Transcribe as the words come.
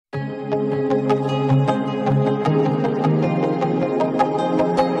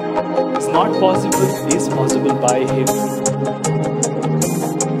It's not possible is possible by Him.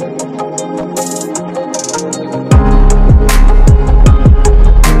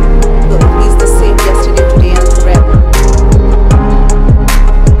 He's the same yesterday, today, and forever.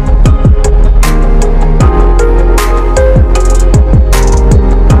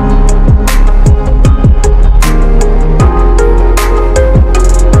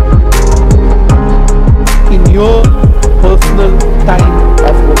 In your personal time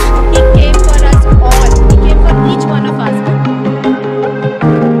of worship. He came for us all. He came for each one of us.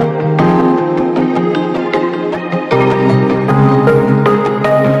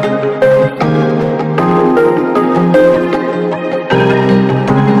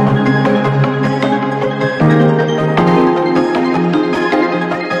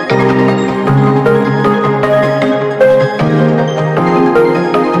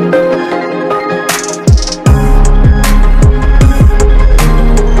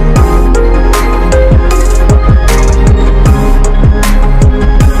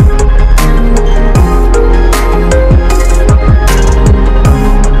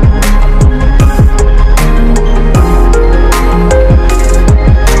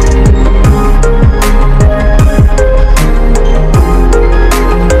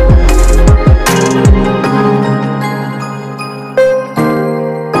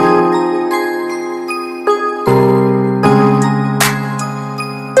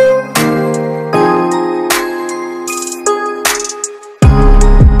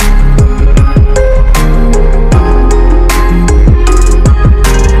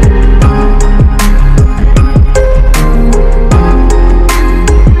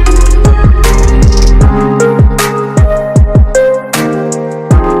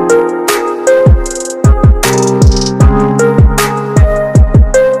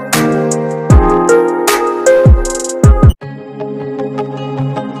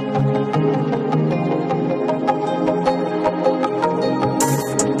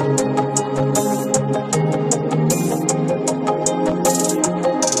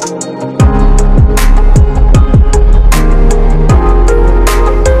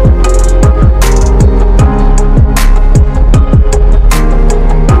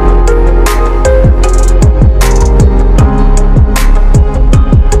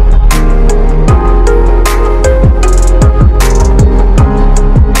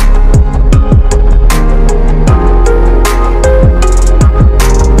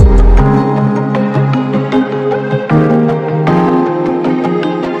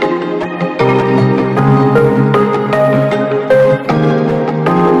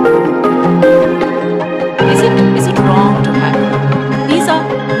 Is it wrong to have? These are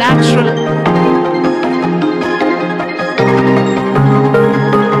natural.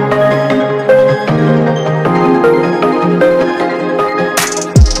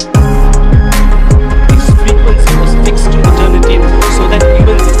 This frequency was fixed to eternity so that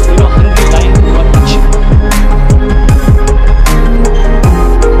even hungry lion could not touch it.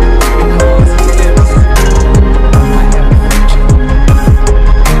 Because He lives, I have a future.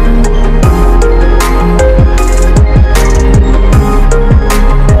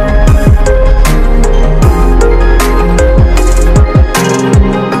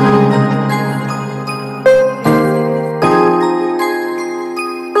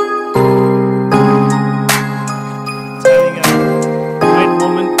 Having a right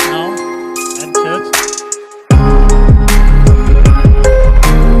moment now at church.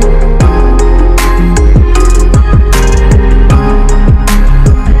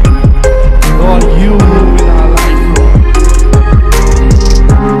 Lord, you move in our life, Lord.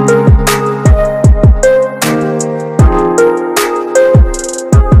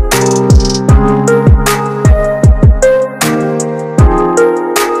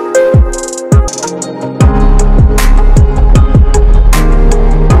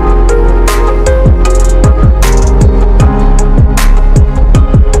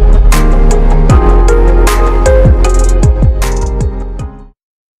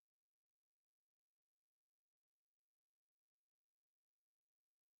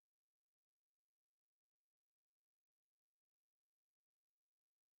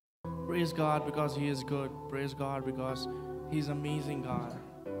 Praise God because He is good. Praise God because He's amazing God.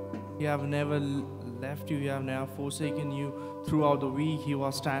 He have never left you. He have never forsaken you. Throughout the week, He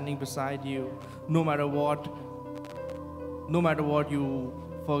was standing beside you. No matter what you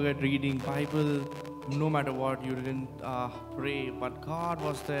forget reading Bible, no matter what you didn't pray, but God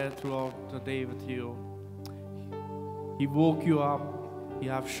was there throughout the day with you. He woke you up. He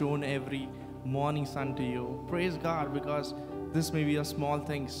have shown every morning sun to you. Praise God because this may be a small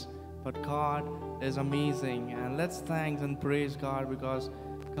things, But God is amazing. And let's thank and praise God, because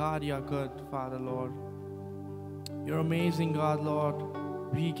God, you are good, Father, Lord. You're amazing, God, Lord.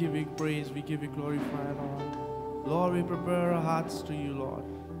 We give you praise, we give you glory, Father, Lord. Lord, we prepare our hearts to you, Lord,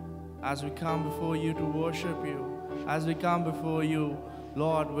 as we come before you to worship you, as we come before you,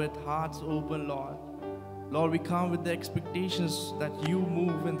 Lord, with hearts open, Lord. Lord, we come with the expectations that you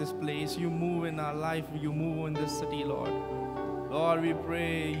move in this place, you move in our life, you move in this city, Lord. Lord, we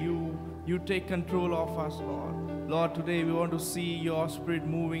pray you take control of us, Lord. Lord, today we want to see your spirit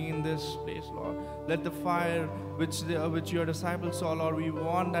moving in this place, Lord. Let the fire which your disciples saw, Lord, we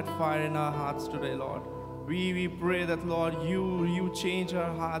want that fire in our hearts today, Lord. We pray that, Lord, you change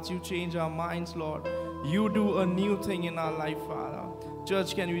our hearts, you change our minds, Lord. You do a new thing in our life, Father.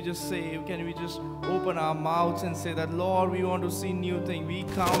 Church, can we just open our mouths and say that, Lord, we want to see new thing. We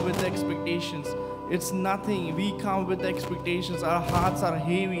come with expectations. It's nothing. We come with expectations. Our hearts are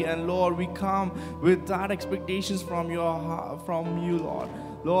heavy, and Lord, we come with that expectations from you, Lord.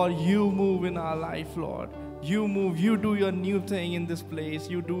 Lord, you move in our life, Lord. You move. You do your new thing in this place.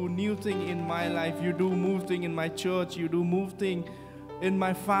 You do new thing in my life. You do move thing in my church. You do move thing in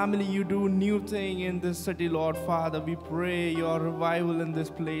my family. You do new thing in this city, Lord. Father, we pray your revival in this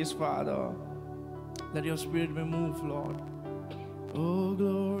place, Father. Let your spirit be moved, Lord. Oh,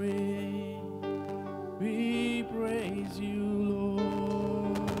 glory, we praise you,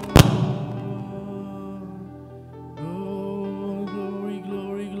 Lord. Oh, glory,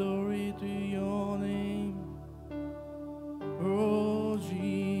 glory, glory to your name. Oh,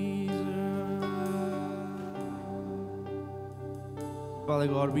 Jesus. Father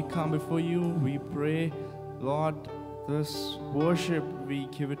God, we come before you. We pray, Lord, this worship, we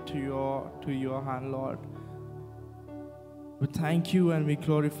give it to your hand, Lord. We thank you and we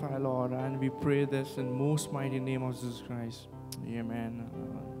glorify, Lord, and we pray this in most mighty name of Jesus Christ. Amen.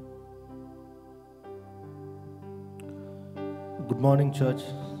 Good morning, church.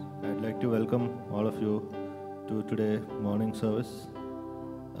 I'd like to welcome all of you to today's morning service.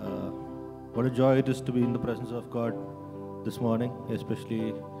 What a joy it is to be in the presence of God this morning,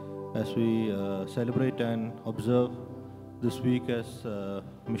 especially as we celebrate and observe this week as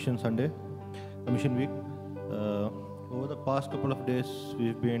Mission Sunday, Mission Week. Over the past couple of days,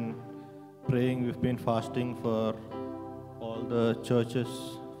 we've been praying, we've been fasting for all the churches,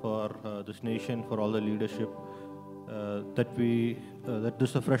 for this nation, for all the leadership, that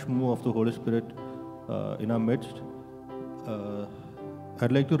there's a fresh move of the Holy Spirit in our midst.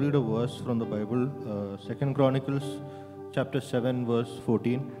 I'd like to read a verse from the Bible, 2 Chronicles chapter 7, verse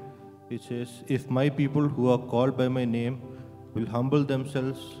 14. It says, "If my people who are called by my name will humble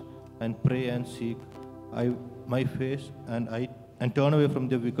themselves and pray and seek my face and turn away from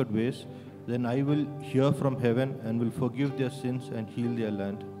their wicked ways, then I will hear from heaven and will forgive their sins and heal their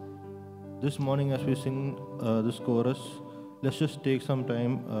land." This morning, as we sing this chorus, let's just take some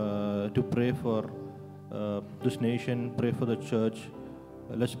time to pray for this nation, pray for the church.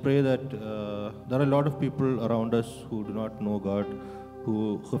 Let's pray that there are a lot of people around us who do not know God, who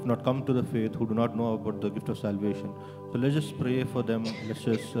have not come to the faith, who do not know about the gift of salvation. So let's just pray for them. Let's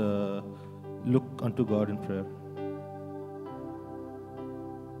just look unto God in prayer.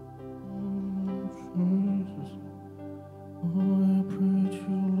 I praise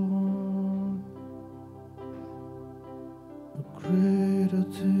you, Lord. Greater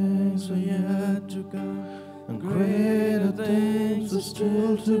things are yet to come, and greater things are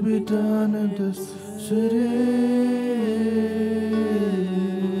still to be done in this city.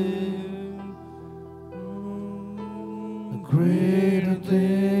 Greater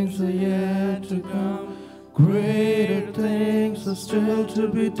things are yet to come, greater things are still to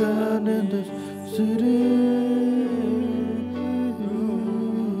be done in this city.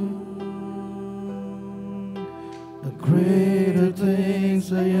 Greater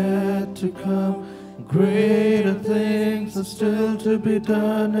things are yet to come, greater things are still to be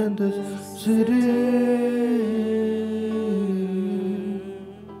done in this city.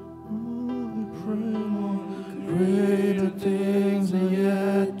 Greater things are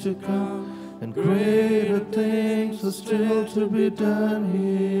yet to come, and greater things are still to be done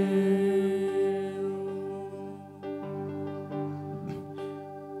here.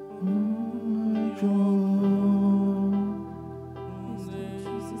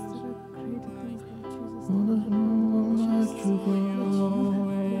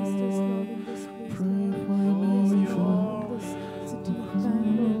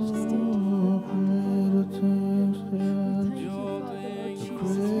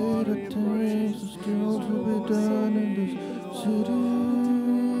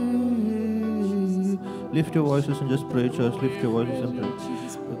 lift your voices and just pray, church. Lift your voices and pray.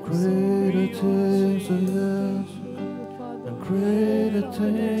 The greater things are yes, and greater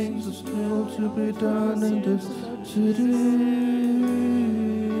things are still to be done in this city.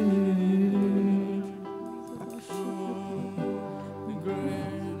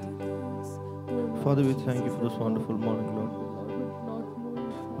 Father, we thank you for this wonderful morning, Lord.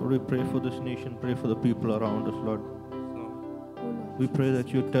 Lord, we pray for this nation, pray for the people around us, Lord. We pray that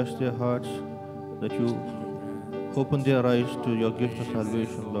you touch their hearts, that you open their eyes to your gift of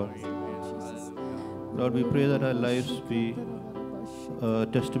salvation, Lord. Lord, we pray that our lives be a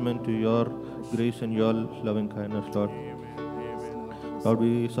testament to your grace and your loving kindness, Lord. Lord,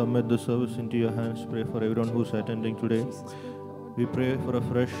 we submit the service into your hands. Pray for everyone who's attending today. We pray for a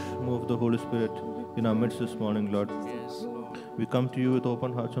fresh move of the Holy Spirit in our midst this morning, Lord. We come to you with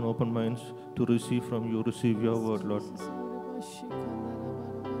open hearts and open minds to receive from you, receive your word, Lord.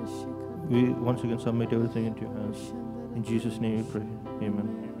 We once again submit everything into your hands. In Jesus' name we pray.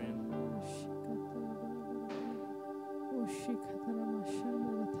 Amen.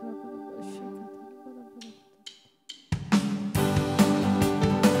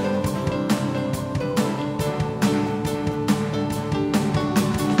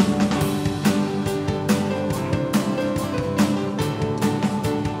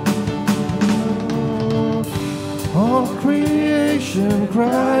 All creation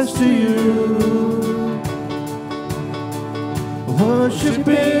cries to you,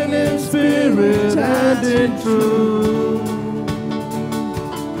 worshiping in spirit and in truth.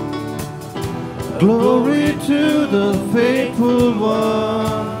 Glory to the faithful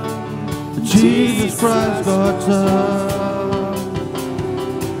one, Jesus Christ, God's Son.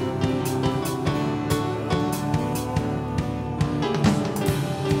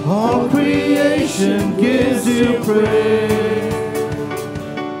 All creation gives you praise.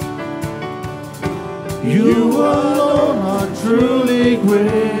 You alone are truly great.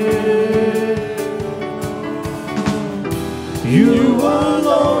 You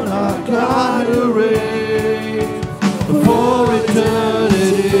alone are God who reigns for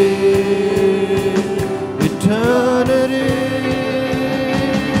eternity. Eternity.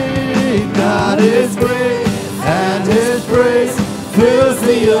 God is great and His praise fills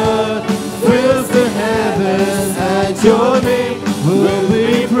the earth, fills the heavens, and your name will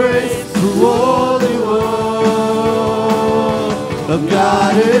be praised through all the world. Oh,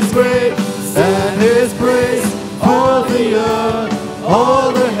 God is great, and His praise fills the earth,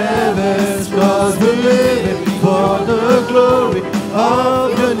 all the heavens, 'cause we're living for the glory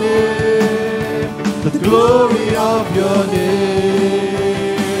of your name, the glory of your name.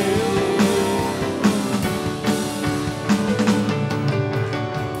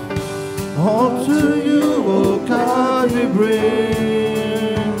 All to you, O God, we bring.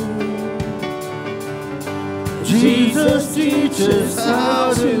 Jesus teaches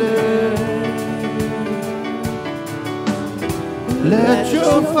how to live. Let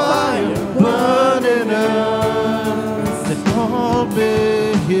your fire burn in us, that all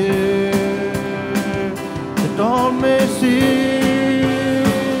may hear, that all may see.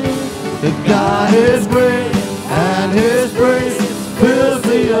 That God is great and His grace fills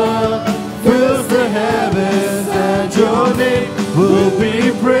the earth, fills the heavens, and your name will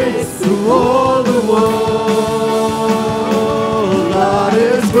be praised through all the world. God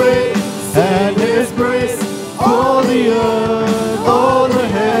is great, and His grace all the earth, all the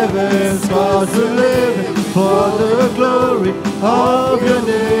heavens, 'cause we're living for the glory of your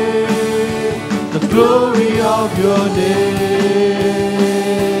name, the glory of your name.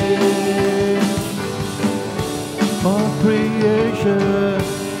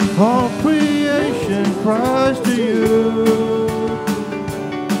 All creation cries to you,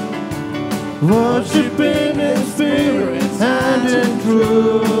 worshiping in spirit and in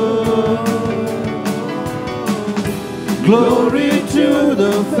truth. Glory to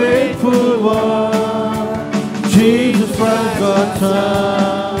the faithful one, Jesus Christ, God's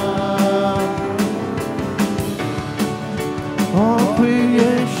Son.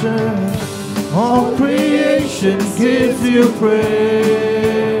 All creation gives you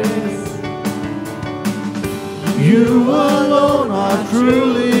praise. You alone are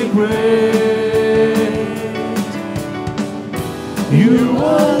truly great. You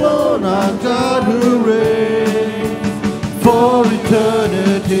alone are God who reigns for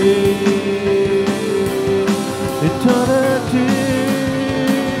eternity. Eternity.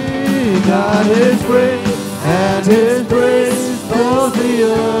 God is great and His grace fills the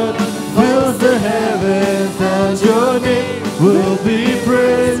earth, fills the heavens, and your name will be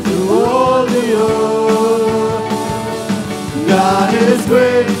praised through all the earth. God is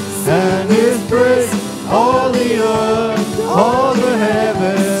great and His praise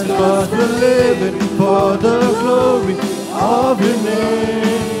 'cause we're living for the glory of your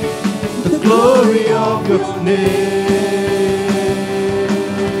name, the glory of your name.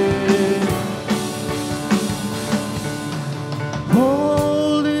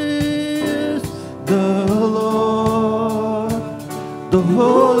 Holy is the Lord, the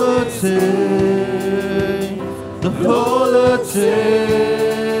whole earth sings, the whole earth sings.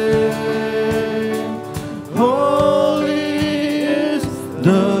 Holy is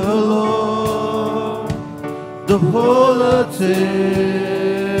the Lord, the whole earth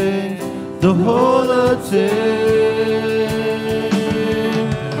sings, the whole earth sings.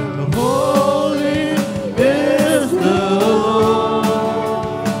 Holy is the Lord,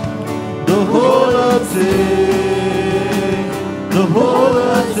 the whole earth sings, the whole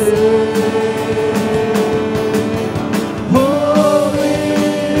earth sings. Holy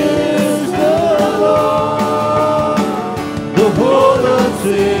is the Lord, the whole earth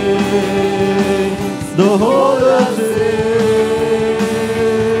sings, the whole earth sings.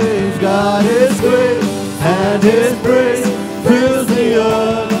 God is great and His praise fills the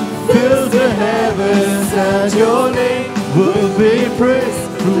earth, fills the heavens, and your name will be praised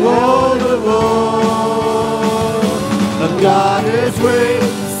through all the world. God is great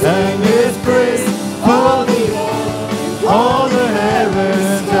and His praise fills the earth, all the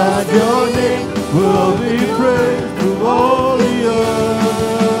heavens, and your name will be praised through all the earth.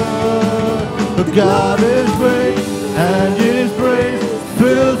 God is great and His praise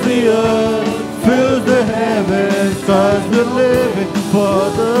fills the earth, fills the heavens, 'cause we're living for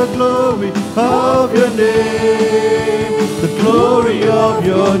the glory of your name, the glory of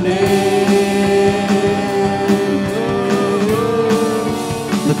your name,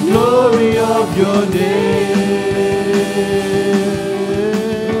 the glory of your name,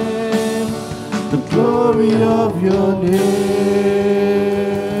 the glory of your name.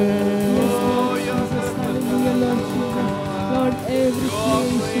 Lord, every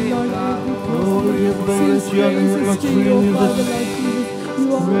creation, Lord, every Oh, your sings praise, your name, praises to you, Jesus. Father, Lord Jesus. You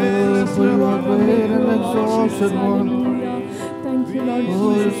are Praise for awesome, you your are great amazing, and Lord exalted Jesus. one. Hallelujah. Thank you, Lord Oh,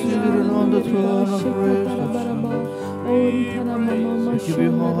 you're Jesus. seated on the throne of grace. We give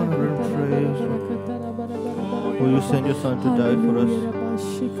you honor and praise. Oh, you sent your Son to die for us,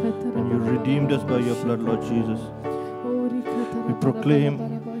 and you redeemed us by your blood, Lord Jesus. We proclaim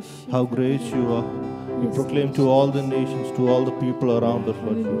how great you are. We proclaim to all the nations, to all the people around us,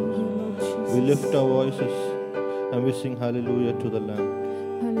 Lord Jesus. We lift our voices and we sing hallelujah to the Lamb.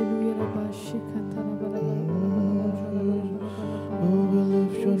 Oh, we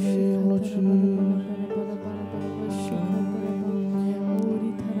lift your name, Lord Jesus.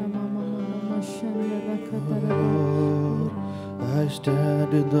 I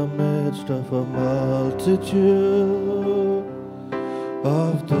stand in the midst of a multitude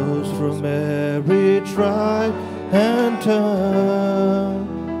of those from every tribe and tongue.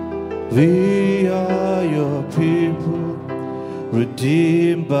 We are your people,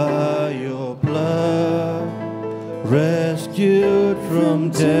 redeemed by your blood, rescued from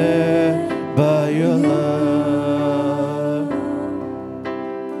death by your love.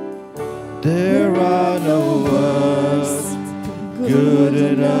 There are no words good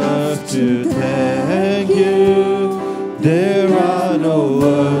enough to thank you. There are no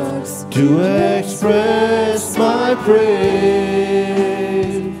words to express my praise,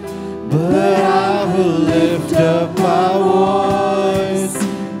 but I will lift up my voice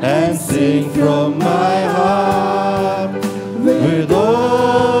and sing from my heart with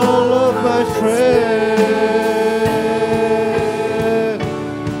all of my strength.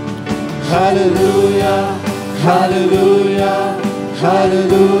 Hallelujah, hallelujah,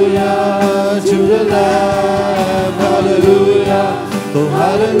 hallelujah to the Lamb. Hallelujah, oh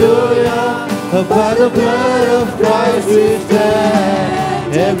hallelujah, by the blood of Christ we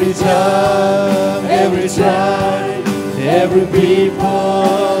stand. Every tongue, every tribe, every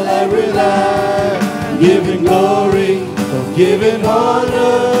people, every land, giving glory, giving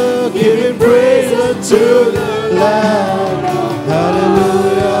honor, giving praise unto the Lamb.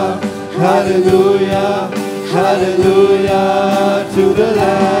 Hallelujah, hallelujah, hallelujah to the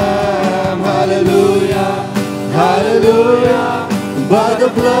Lamb. Hallelujah, hallelujah, by the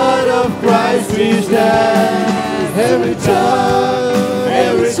blood of Christ we stand. Every tongue,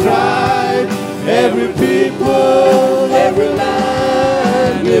 every tribe, every people, every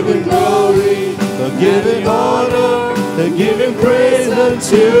land, giving glory, giving honor, giving praise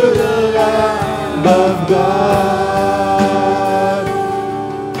unto the Lamb of God.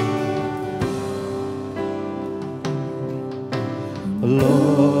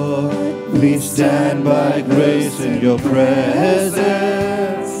 Lord, we stand by grace in your presence.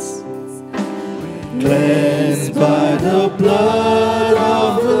 cleansed by the blood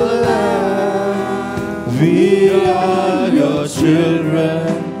of the Lamb. We are your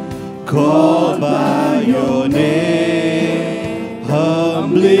children, called by your name.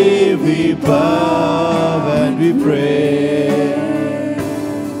 Humbly we bow and we pray.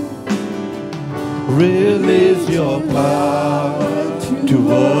 Release your power to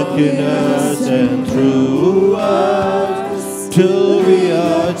work in us and through us, till we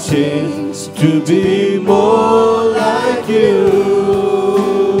are changed to be more like you.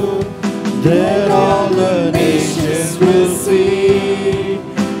 Then all the nations will see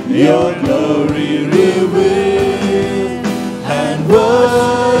your glory revealed and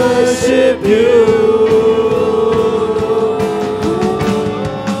worship you.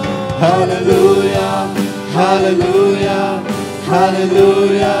 Hallelujah, hallelujah,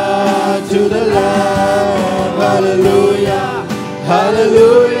 hallelujah to the Lamb. Hallelujah,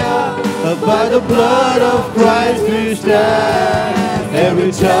 hallelujah. By the blood of Christ we stand.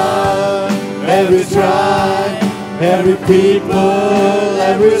 Every tongue, every tribe, every people,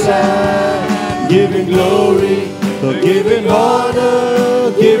 every land, giving glory, giving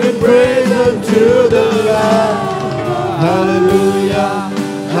honor, giving praise unto the Lamb. Hallelujah,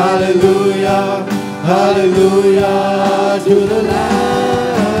 hallelujah, hallelujah to the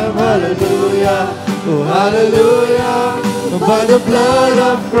Lamb. Hallelujah, oh hallelujah. By the blood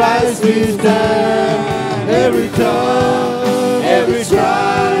of Christ we stand. Every tongue, every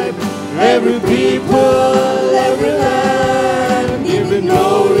tribe, every people, every land, giving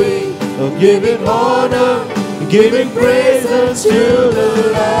glory, giving honor, giving praise unto the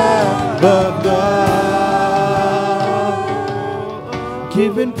Lamb of God.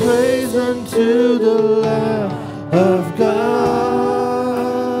 Giving praise unto the Lamb of God.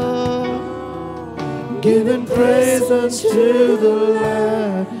 Giving praise unto the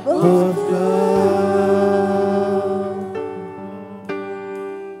Lamb of God.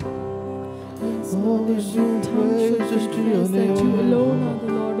 Oh, we sing praises to your That you name. alone are the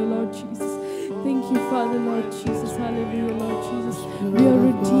Lord, O Lord Jesus. Thank you, Father, Lord Jesus. Hallelujah, Lord Jesus. We are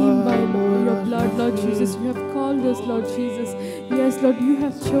redeemed by your blood, Lord Jesus. You have called us, Lord Jesus. Yes, Lord, you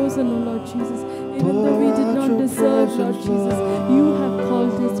have chosen, O Lord Jesus. Even though we did not deserve, Lord Jesus, you have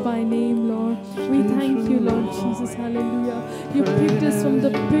called us by name, Lord. We thank you, Lord Jesus. Hallelujah. You picked us from the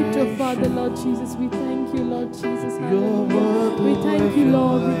pit, oh Father, Lord Jesus. We thank you, Lord Jesus. Hallelujah. We thank you,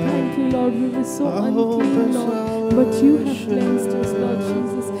 Lord. We thank you, Lord. We were so unclean, Lord, but you have cleansed us, Lord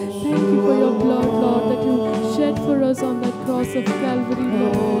Jesus. Thank you for your blood, Lord, that you shed for us on that cross of Calvary,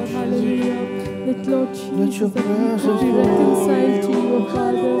 Lord. Hallelujah. That, Lord Jesus, that we could be reconciled to you, oh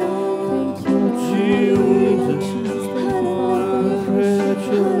Father. Thank you, Lord. Hallelujah, Lord Jesus. Thank you, Father.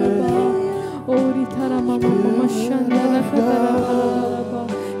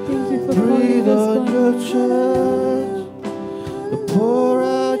 Thank you for calling us, your church, pour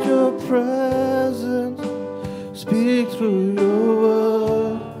out your presence, speak through your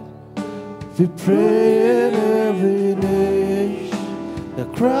word. We pray in every nation that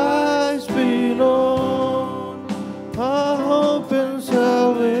Christ be known, our hope and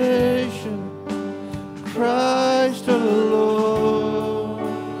salvation, Christ alone.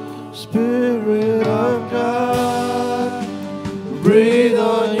 Spirit of God, breathe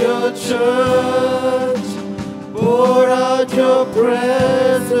on your church, pour out your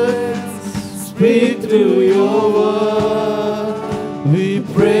presence, speak through your word. We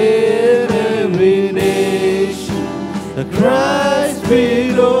pray in every nation that Christ be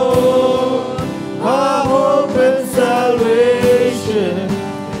known, our hope and salvation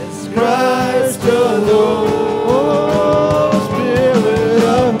is Christ alone. Oh, Spirit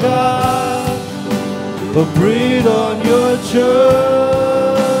of God, breathe on your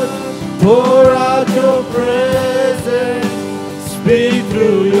church, pour out your presence, speak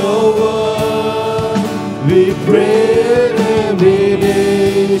through your word. We pray in every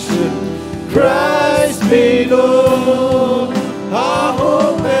nation, Christ be known, our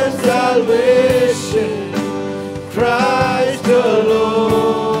hope and salvation, Christ alone.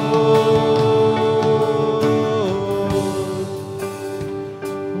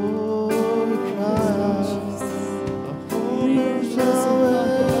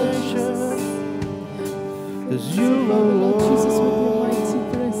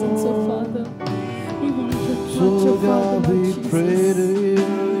 Pray to you,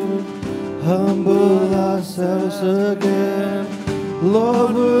 humble ourselves again.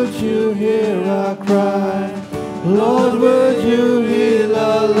 Lord, would you hear our cry? Lord, would you heal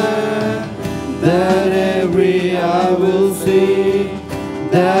our land? That every eye will see,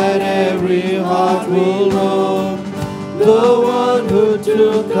 that every heart will know, the one who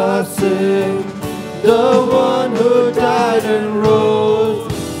took our sin, the one who died and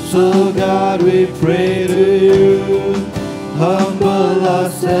rose. So God, we pray to you, humble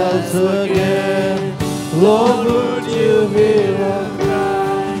ourselves again. Lord, would you hear our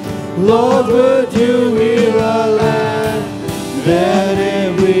cry? Lord, would you hear our land? That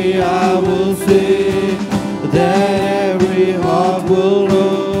every eye will see, that every heart will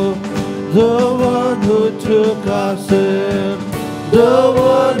know, the one who took our sin, the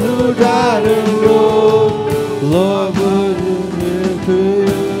one who died and rose. Lord, would you hear to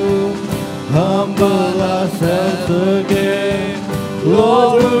you, humble ourselves again.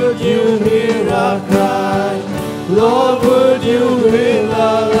 Lord, would you hear our cry? Lord, would you heal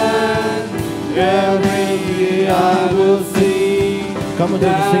our land? Every eye will see, come on, sing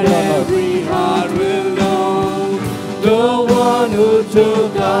it out loud. Every heart will know, the one who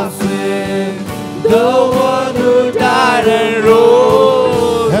took our sin, the one who died and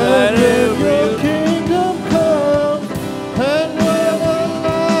rose. And if your kingdom comes, and when at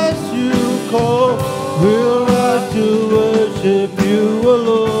last you call, we'll rise to worship you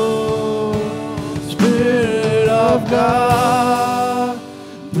alone. Spirit of God,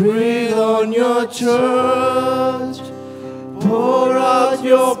 breathe on your church, pour out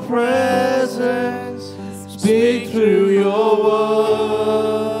your presence, speak through your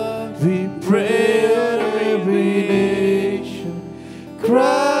word. We pray in every nation,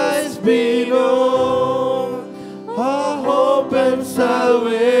 Christ be known, our hope and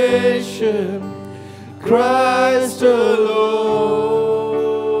salvation, Christ alone.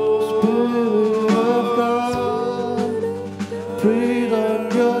 Spirit of God, breathe on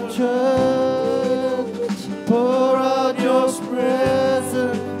your church, pour out your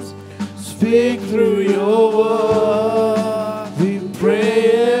presence, speak through your word. We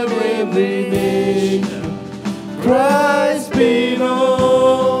pray every nation, Christ be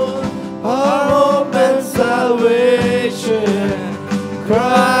known, our hope and salvation,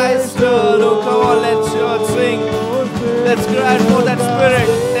 Christ alone. Come on, let's church sing. Let's cry for that spirit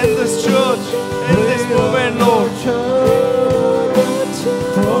in this church, in this movement, Lord.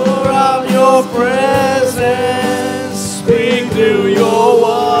 Pour out your presence, speak through your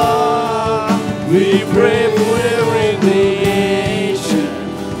word. We pray for every nation,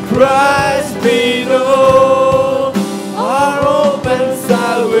 Christ be known, our hope and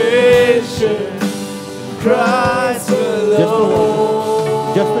salvation, Christ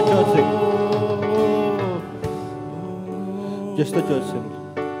alone. Just the church sing. Just the church sing.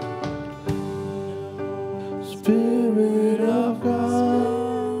 Spirit of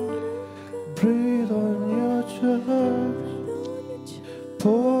God, breathe on your church,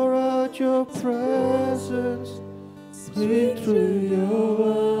 pour out your presence, speak through your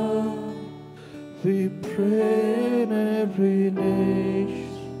word. We pray in every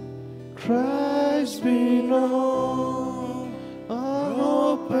nation, Christ be known, our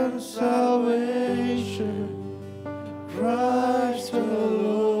hope and salvation, Christ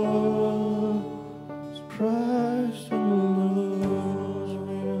alone, Christ alone,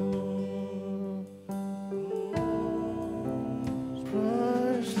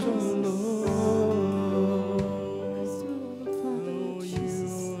 Christ alone.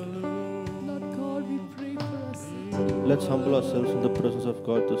 Lord God, we pray for us. Let's humble ourselves in the presence of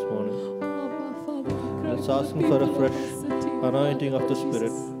God this morning. Father, we cry Let's for ask the Him for a people fresh of this city. anointing of the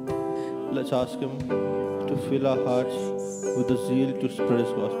Spirit. Let's ask Him to fill our hearts with the zeal to spread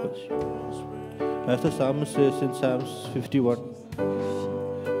His gospel. As the psalmist says in Psalms 51,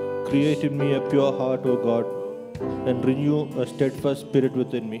 create in me a pure heart, O God, and renew a steadfast spirit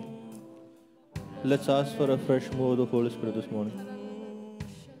within me. Let's ask for a fresh move of the Holy Spirit this morning.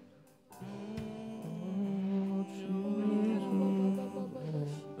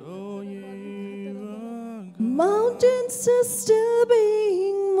 Mountains are still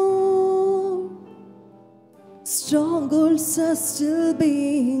being moved. Strongholds are still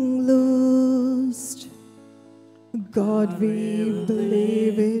being loosed. God, we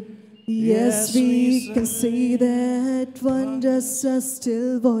believe it. Yes, we can see that wonders are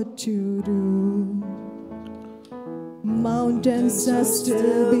still what you do. Mountains are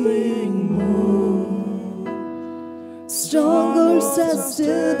still being moved. Strongholds are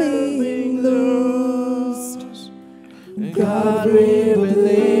still being loosed. God, we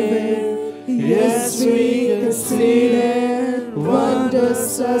believe it. Yes, we can see that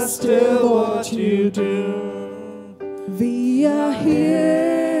wonders are still what you do. We are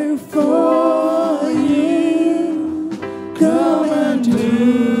here for you. Come and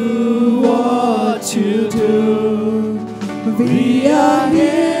do what you do. We are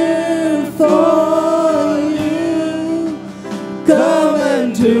here for you. Come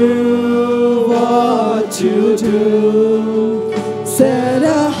and do what you do. Set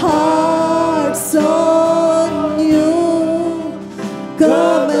our hearts on you.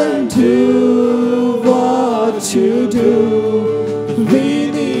 Come and do what you do.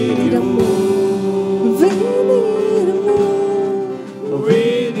 We need a move. We need a move.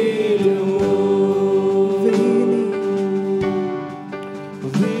 We need a move. We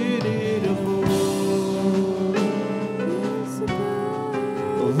need a move.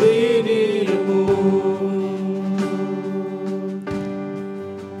 We need a move.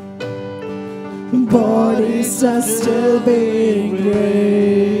 Bodies are still being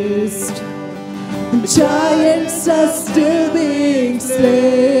raised. Giants are still being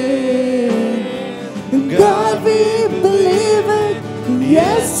slain. God, we believe it.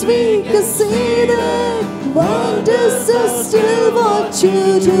 Yes, we can see that. Wonders are still what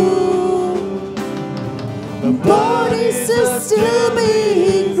you do. Bodies are still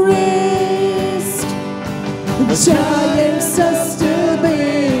being raised. Giants are still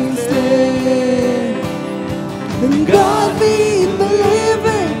being slain. God, we believe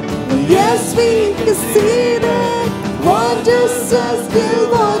it. Yes, we can see that. Wonders are still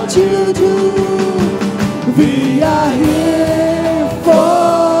what you do. We are here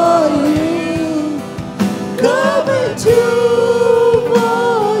for you. Come and do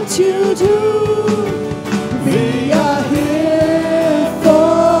what you do. We are here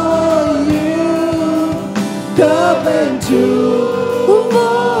for you. Come and do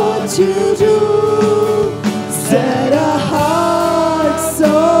what you do. Set our hearts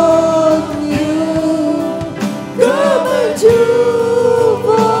on you. Come and do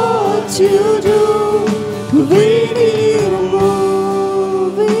what you do. We need a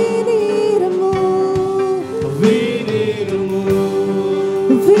move. We need a move. We need a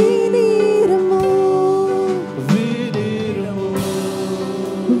move. We need a move. We need a move.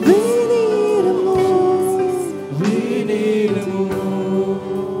 We need a move. We need a move.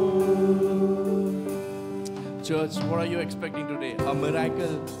 Church, what are you expecting today? A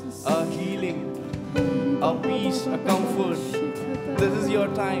miracle, a healing, a peace, a comfort. This is your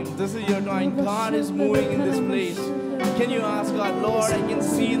time. This is your time. God is moving in this place. Can you ask God, Lord, I can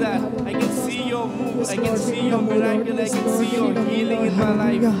see that. I can see your move. I can see your miracle. I can see your healing in my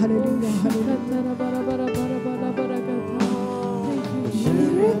life.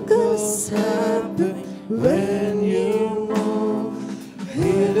 Miracles happen when you move.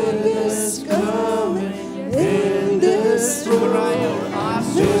 Healing is coming in this room.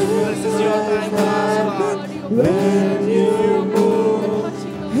 Ask you, this is your time to ask God. When you move,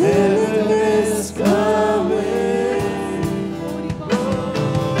 healing is coming.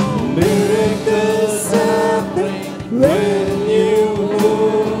 Miracles happen when you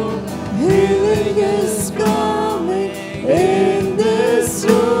move. Healing is coming in this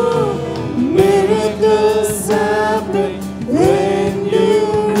room. Miracles happen when you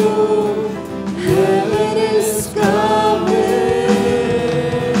move. Heaven is coming.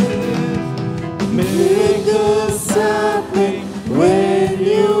 Miracles happen when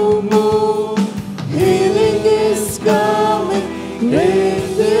you move. Healing is coming in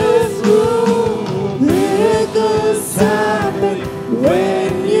this room. Miracles happen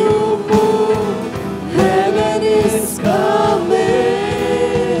when you move. Heaven is coming.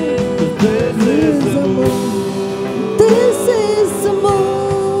 This is the move. This is the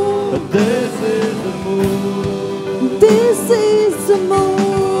move. This is the move. This is the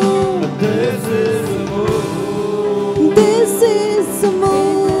move. This is the move. This is the move. This is the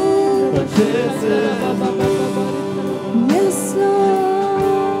move. Yes,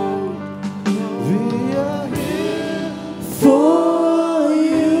 Lord. We are here for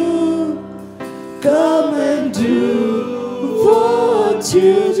you. Come and do what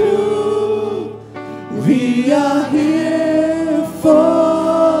you do. We are here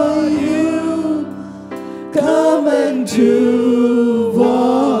for you. Come and do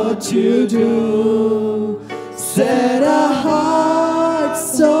what you do. Set our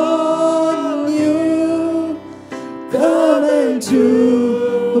hearts on you. Come and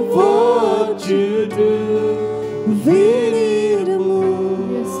do what you do. We need a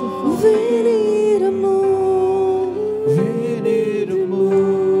move. We need a move. We need a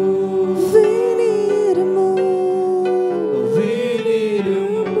move. We need a move. We need a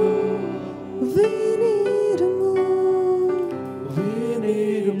move. We need a move. We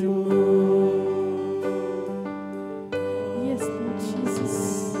need a move. Yes, Lord Jesus.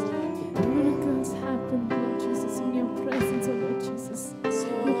 Miracles happen, Lord Jesus, in your presence, oh Lord Jesus.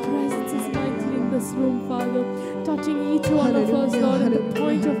 Your presence is mighty in this room, Father, touching each one of us, Lord, at the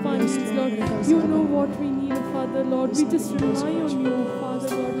point of our needs, Lord. You know what we need, Father, Lord. We just rely on you, Father,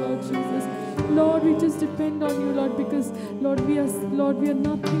 God, Lord Jesus. Lord, we just depend on you, Lord, because Lord, we are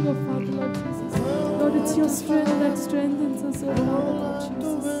nothing, oh Father, Lord Jesus. Lord, it's your strength that strengthens us, oh Father, Lord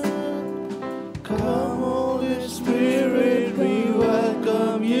Jesus. Come, Holy Spirit, we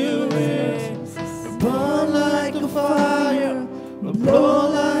welcome you in. Burn like a fire, blow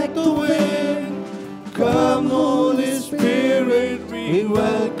like the wind. Come, Holy Spirit, we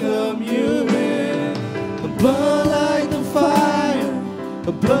welcome you in. Burn like the fire,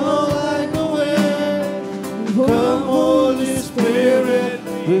 blow like the wind. Come, Holy Spirit,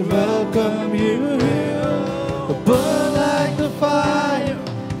 we welcome you in. Burn like the fire,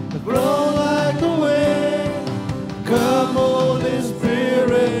 blow like the wind. Come, Holy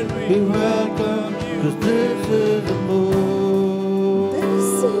Spirit, we welcome you. 'Cause this is the move.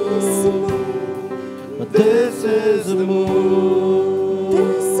 This is the move.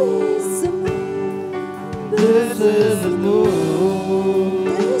 This is the move. This is the move.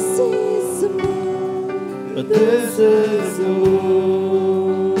 This is the move. This is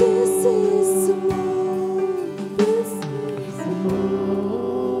the move. This is the move.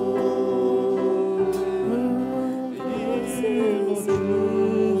 This is the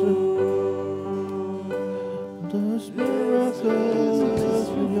There's miracles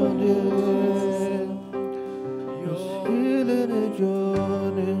beyond you. There's healing in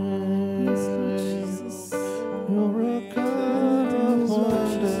your name. Yes, Lord Jesus. You're a God of We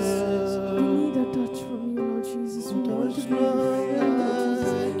wonders. need a touch from you, Lord Jesus. We want to be filled, Lord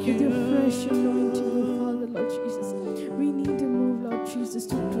Jesus, Like with your you. fresh anointing, oh Father, Lord Jesus. We need to move, Lord Jesus,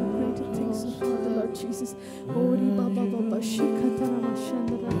 to do greater things, oh Father, Lord Jesus. Ori Baba Baba Shikatara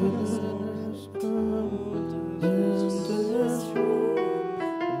Mashandara Baba.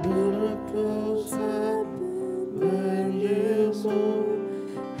 Miracles happen when you move.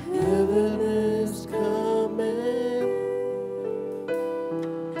 Heaven is coming.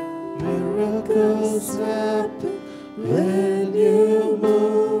 Miracles happen when you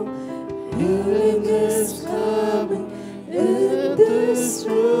move. Healing is coming in this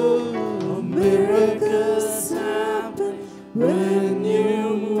room. Miracles happen when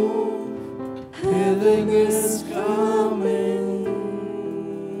you move. Healing is coming.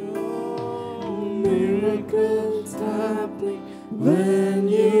 Miracles happening when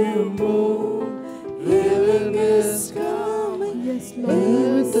you move. Healing is coming. Yes, Lord, we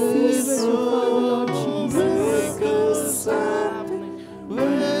receive it, oh Father, Lord Jesus. Miracles happening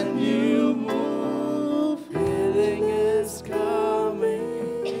when you move. Healing is coming.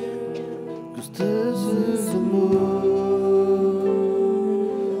 'Cause this is the move.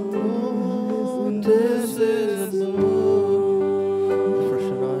 This is the move. Fresh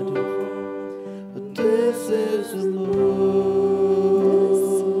anointing. This is the move.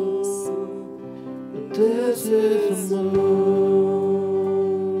 This is the move.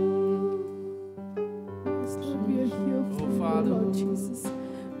 Yes, Lord, we are here for you, Father. Lord Jesus.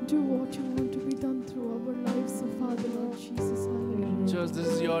 Do what you want to be done through our lives, oh Father, Lord Jesus. Hallelujah. Church, this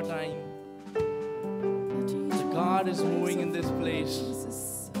is your time. That each one God of is our lives, moving in oh this Father, place. Jesus.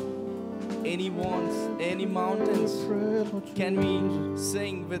 Any wants, any mountains, can we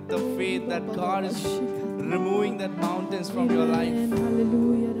sing with the faith that God is removing that mountains from your life? Amen.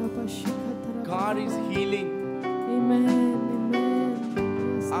 Hallelujah. Rabba Shikatara. God is healing. Amen. Amen.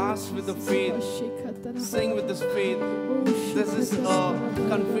 Yes, Lord Ask with the Jesus. faith. Rabba Shikatara. Sing with this faith. Oh, This is a Shikatara.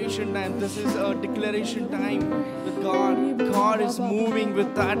 confession time. This is a declaration time with God. God is moving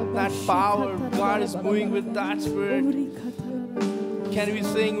with that power. God is moving with that spirit. Can we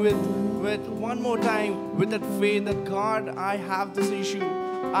sing with one more time with that faith that God, I have this issue.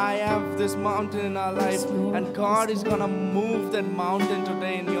 I have this mountain in our life, and God is gonna move that mountain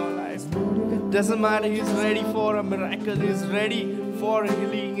today in your life. Doesn't matter, He's ready for a miracle, He's ready for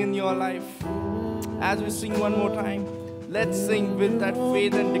healing in your life. As we sing one more time, let's sing with that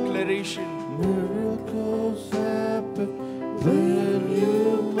faith and declaration. Miracles happen when you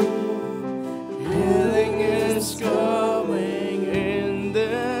move. Healing is coming in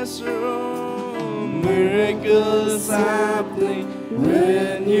this room. Miracles happening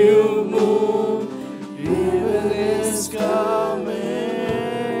when you move. Healing is coming.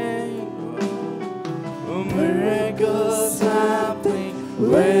 Miracles happening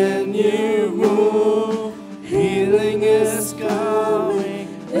when you move. Healing is coming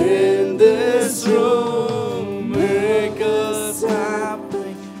in this room. Miracles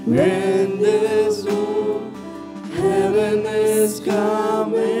happening in this room. Heaven is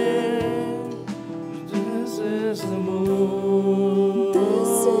coming. This is the moon.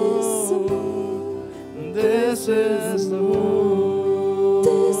 This is the move. This is the moon.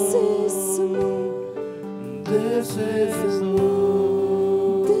 This is the move. This is the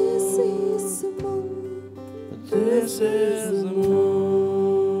moon. This is the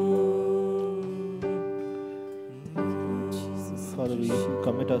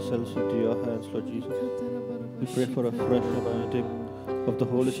ourselves into your hands, Lord Jesus. We pray for a fresh anointing of the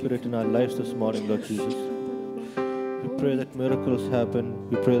Holy Spirit in our lives this morning, Lord Jesus. We pray that miracles happen.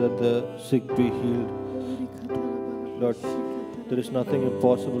 We pray that the sick be healed. Lord, there is nothing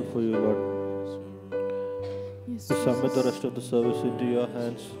impossible for you, Lord. We submit the rest of the service into your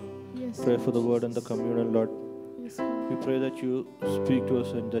hands. Pray for the word and the communion, Lord. We pray that you speak to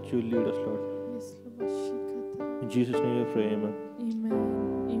us and that you lead us, Lord. In Jesus' name we pray, amen. Amen.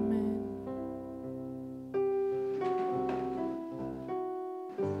 Amen.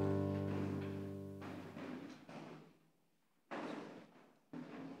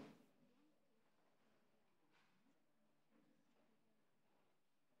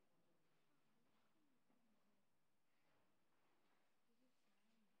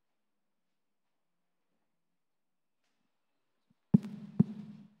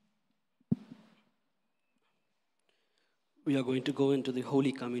 We are going to go into the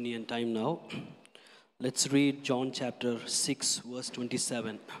Holy Communion time now. Let's read John chapter 6, verse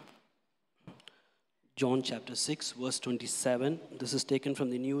 27. John chapter 6, verse 27. This is taken from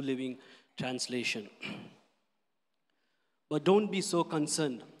the New Living Translation. But don't be so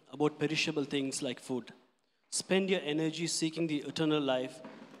concerned about perishable things like food. Spend your energy seeking the eternal life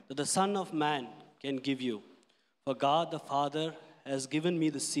that the Son of Man can give you. For God the Father has given me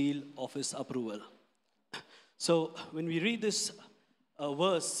the seal of his approval. So when we read this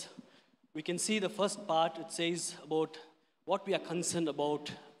verse, we can see the first part. It says about what we are concerned about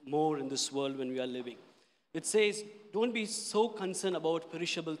more in this world when we are living. It says, don't be so concerned about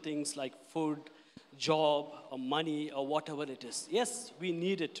perishable things like food, job, or money, or whatever it is. Yes, we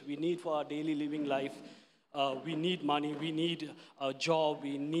need it. We need for our daily living life. We need money. We need a job.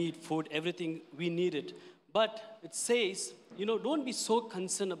 We need food. Everything, we need it. But it says, don't be so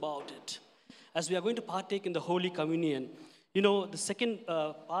concerned about it. As we are going to partake in the Holy Communion, the second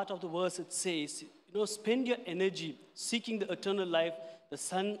part of the verse, it says, spend your energy seeking the eternal life the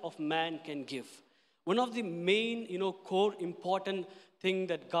Son of Man can give. One of the main, core important thing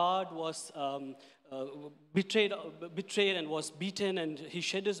that God was betrayed and was beaten, and he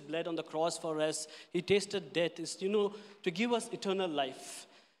shed his blood on the cross for us. He tasted death is, to give us eternal life.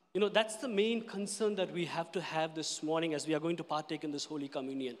 That's the main concern that we have to have this morning as we are going to partake in this Holy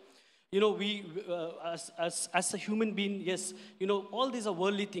Communion. We, as a human being, yes, all these are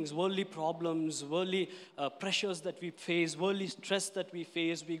worldly things, worldly problems, worldly pressures that we face, worldly stress that we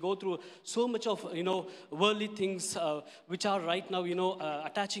face. We go through so much of, worldly things which are right now,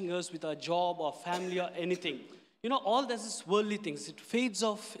 attaching us with our job or family or anything. All this is worldly things. It fades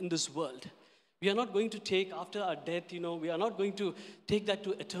off in this world. We are not going to take after our death, we are not going to take that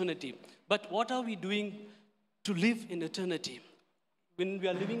to eternity. But what are we doing to live in eternity? When we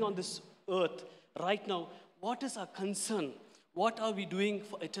are living on this earth right now, what is our concern? What are we doing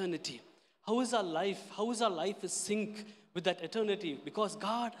for eternity? How is our life? How is our life in sync with that eternity? Because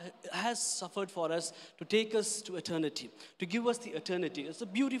God has suffered for us to take us to eternity, to give us the eternity. It's a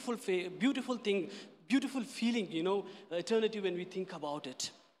beautiful thing, beautiful feeling, eternity when we think about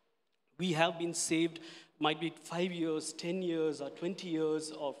it. We have been saved, might be 5 years, 10 years, or 20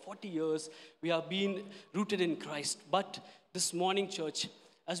 years, or 40 years. We are being rooted in Christ. But this morning, church,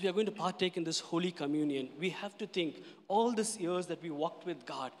 as we are going to partake in this Holy Communion, we have to think all these years that we walked with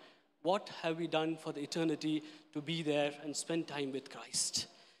God, what have we done for the eternity to be there and spend time with Christ?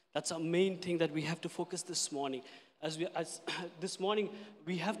 That's our main thing that we have to focus this morning. As this morning,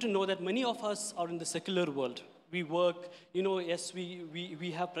 we have to know that many of us are in the secular world. We work, yes,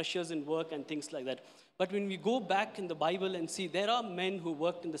 we have pressures in work and things like that. But when we go back in the Bible and see, there are men who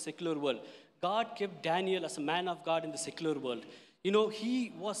worked in the secular world. God kept Daniel as a man of God in the secular world.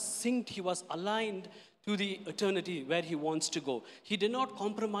 He was synced, he was aligned to the eternity where he wants to go. He did not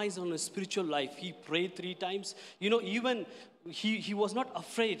compromise on his spiritual life. He prayed 3 times. Even he was not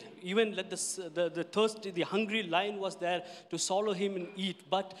afraid. Even let the thirsty, the hungry lion was there to swallow him and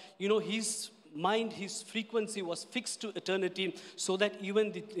eat. But, his mind, his frequency was fixed to eternity so that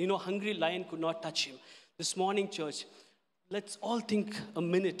even the, hungry lion could not touch him. This morning, church, let's all think a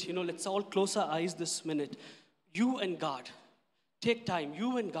minute, let's all close our eyes this minute. You and God, take time,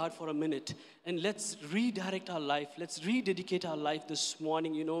 you and God for a minute, and let's redirect our life. Let's rededicate our life this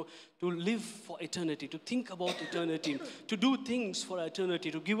morning, to live for eternity, to think about eternity, to do things for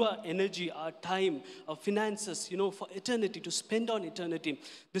eternity, to give our energy, our time, our finances, for eternity, to spend on eternity.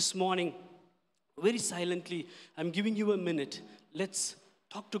 This morning, very silently, I'm giving you a minute. Let's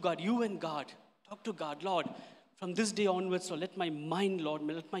talk to God, you and God. Talk to God, Lord. from this day onwards, Lord, let my mind, Lord,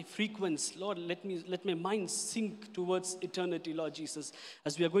 let my frequency, Lord, let my mind sink towards eternity, Lord Jesus.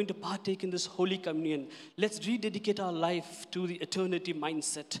 As we are going to partake in this Holy Communion, let's rededicate our life to the eternity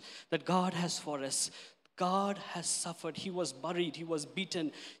mindset that God has for us. God has suffered. He was buried. He was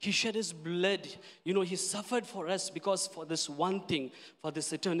beaten. He shed his blood. He suffered for us because for this one thing, for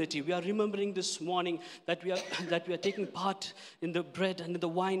this eternity. We are remembering this morning that we are taking part in the bread and in the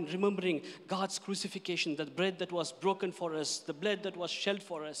wine, remembering God's crucifixion, the bread that was broken for us, the blood that was shed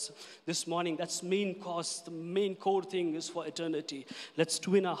for us this morning. That's main cause, the main core thing is for eternity. Let's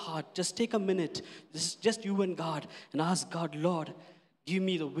do in our heart. Just take a minute. This is just you and God, and ask God, Lord, give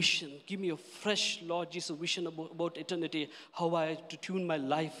me the vision. Give me a fresh, Lord Jesus, vision about eternity, how I have to tune my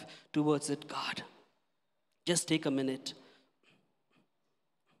life towards it, God. Just take a minute.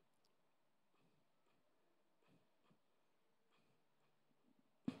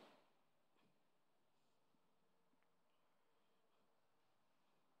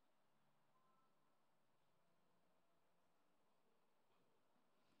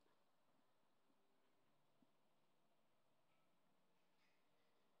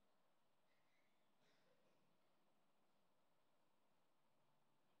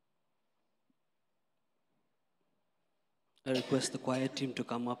 I request the choir team to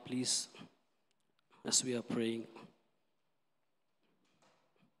come up, please, as we are praying.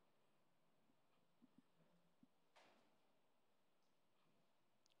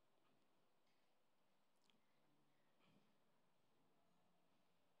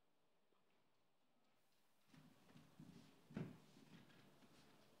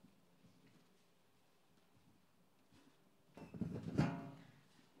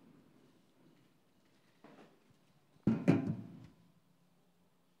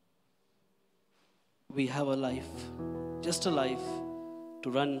 We have a life, just a life, to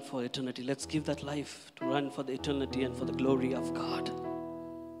run for eternity. Let's give that life to run for the eternity and for the glory of God.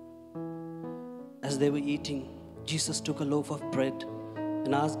 As they were eating, Jesus took a loaf of bread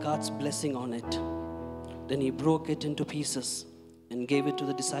and asked God's blessing on it. Then he broke it into pieces and gave it to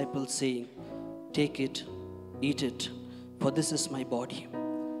the disciples, saying, "Take it, eat it, for this is my body."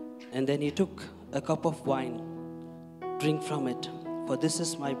 And then he took a cup of wine, "Drink from it, for this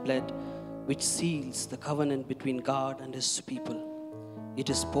is my blood, which seals the covenant between God and his people. It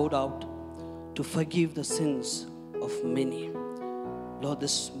is poured out to forgive the sins of many." Lord,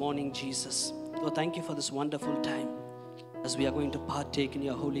 this morning, Jesus, Lord, thank you for this wonderful time as we are going to partake in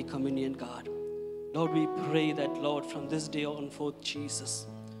your Holy Communion, God. Lord, we pray that, Lord, from this day on forth, Jesus,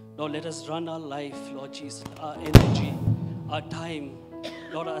 Lord, let us run our life, Lord Jesus, our energy, our time,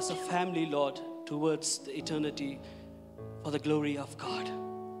 Lord, as a family, Lord, towards the eternity for the glory of God.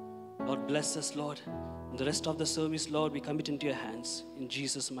 Lord, bless us, Lord. And the rest of the service, Lord, we commit into your hands. In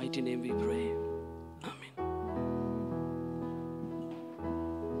Jesus' mighty name we pray. Amen.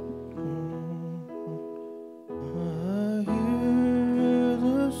 I hear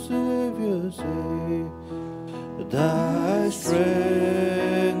the Savior say, "Thy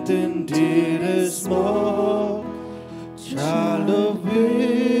strength indeed is small. Child of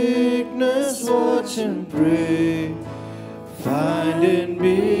weakness, watch and pray. Find in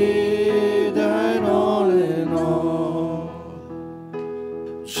me thine all in all."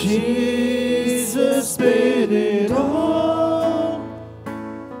 Jesus paid it all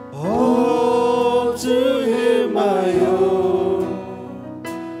to him I owe.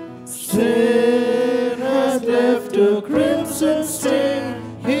 Sin has left a crimson stain,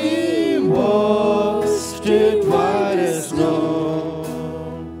 he washed it white as snow.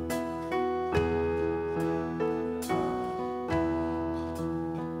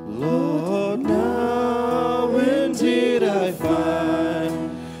 Lord, now indeed I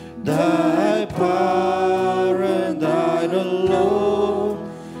find thy power and thine alone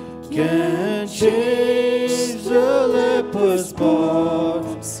can change the leper's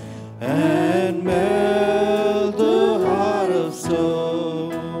spots and melt the heart of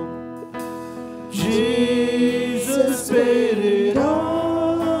stone. Jesus paid it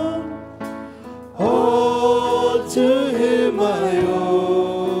all to him I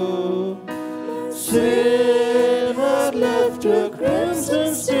owe. Sin had left a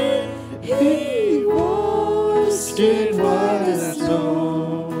crimson stain, he washed it white as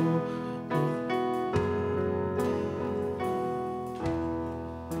snow.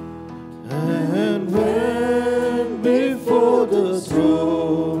 And when before the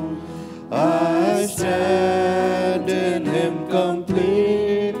throne I stand in him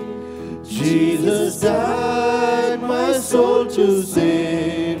complete, Jesus died my soul to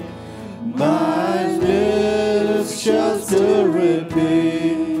save. My lips shall still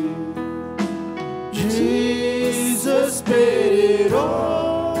repeat, Jesus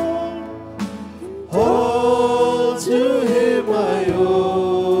all to Him I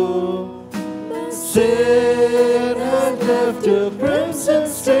owe. Sin had left a crimson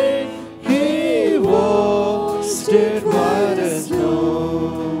stain, He washed it white as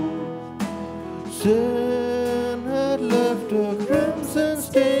snow. Sin had left a crimson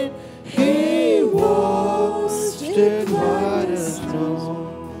stain, He washed it white as snow.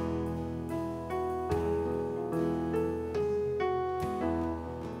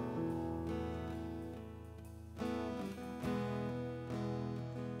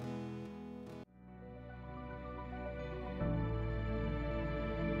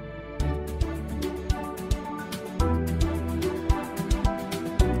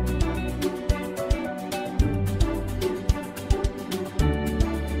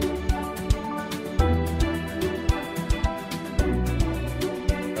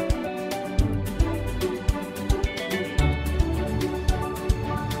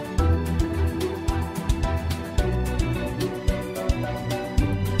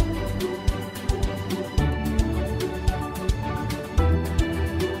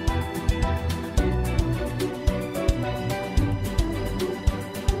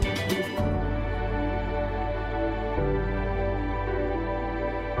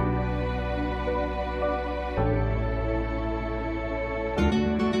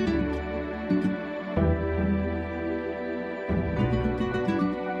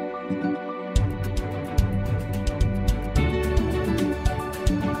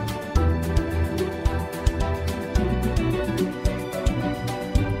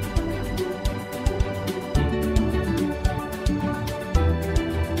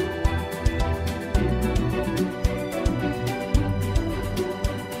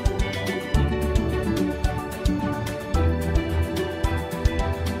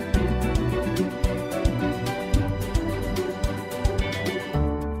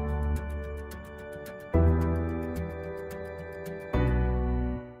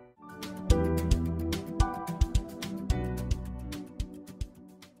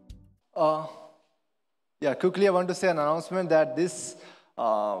 Yeah, quickly I want to say an announcement that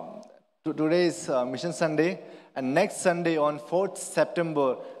today is Mission Sunday, and next Sunday on 4th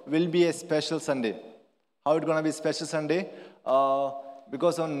September will be a special Sunday. How it's going to be a special Sunday?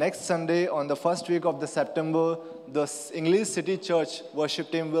 Because on next Sunday, on the first week of the September, the English City Church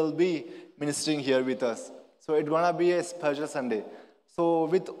worship team will be ministering here with us. So it's going to be a special Sunday. So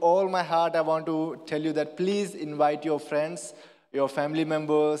with all my heart, I want to tell you that please invite your friends, your family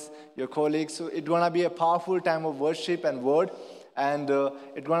members, your colleagues. So it's going to be a powerful time of worship and word, and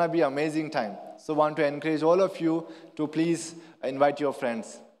it's going to be an amazing time. So I want to encourage all of you to please invite your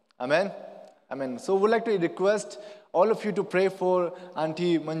friends. Amen? Amen. So we would like to request all of you to pray for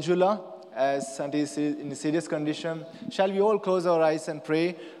Auntie Manjula, as Auntie is in a serious condition. Shall we all close our eyes and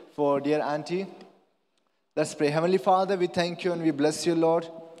pray for dear Auntie? Let's pray. Heavenly Father, we thank you and we bless you, Lord.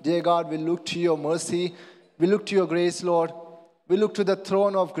 Dear God, we look to your mercy. We look to your grace, Lord. We look to the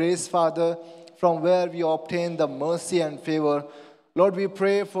throne of grace, Father, from where we obtain the mercy and favor. Lord, we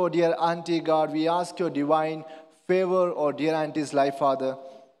pray for dear Auntie, God. We ask your divine favor or dear Auntie's life, Father.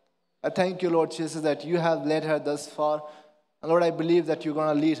 I thank you, Lord Jesus, that you have led her thus far. And Lord, I believe that you're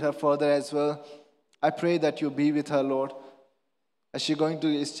going to lead her further as well. I pray that you be with her, Lord. As she's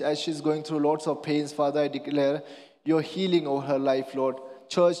going through lots of pains, Father, I declare your healing over her life, Lord.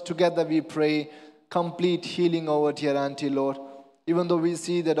 Church, together we pray complete healing over dear Auntie, Lord. Even though we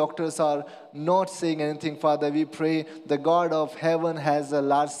see the doctors are not saying anything, Father, we pray the God of heaven has a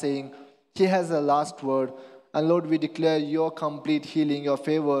last saying. He has a last word. And Lord, we declare your complete healing, your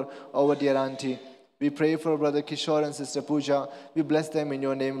favor over dear Auntie. We pray for Brother Kishore and Sister Pooja. We bless them in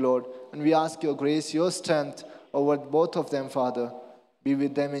your name, Lord. And we ask your grace, your strength over both of them, Father. Be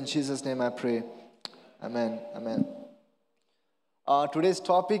with them in Jesus' name, I pray. Amen. Amen. Today's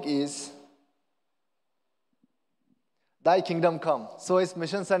topic is Thy Kingdom Come. So it's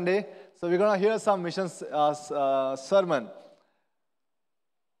Mission Sunday. So we're going to hear some mission sermon.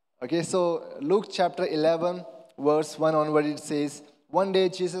 Okay, so Luke chapter 11, verse 1 onward, it says, one day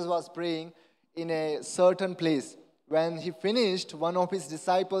Jesus was praying in a certain place. When he finished, one of his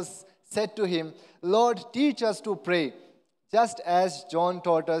disciples said to him, Lord, teach us to pray, just as John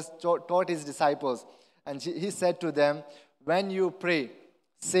taught his disciples. And he said to them, when you pray,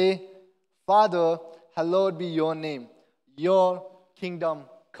 say, Father, hallowed be your name, your kingdom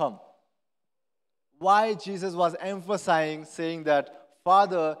come. Why Jesus was emphasizing, saying that,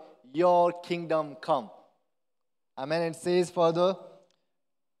 Father, your kingdom come. Amen. It says further,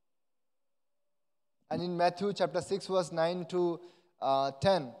 and in Matthew chapter 6, verse 9 to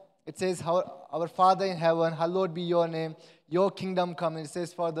 10, it says, our Father in heaven, hallowed be your name, your kingdom come. And it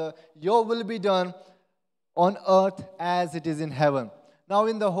says further, your will be done on earth as it is in heaven. Now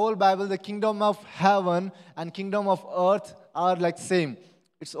in the whole Bible, the kingdom of heaven and kingdom of earth are like same.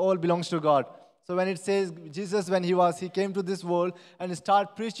 It's all belongs to God. So when it says Jesus, when he came to this world and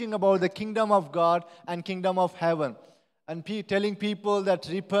start preaching about the kingdom of God and kingdom of heaven, and telling people that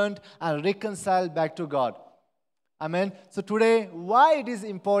repent and reconcile back to God. Amen. So today, why it is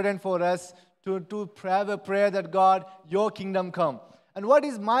important for us to have a prayer that God, your kingdom come. And what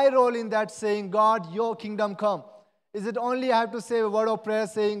is my role in that saying, God, your kingdom come? Is it only I have to say a word of prayer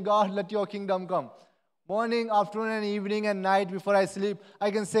saying, God, let your kingdom come? Morning, afternoon, and evening, and night before I sleep,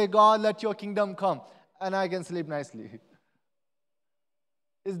 I can say, God, let your kingdom come. And I can sleep nicely.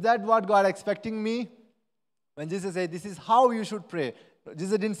 Is that what God is expecting me? When Jesus said, this is how you should pray.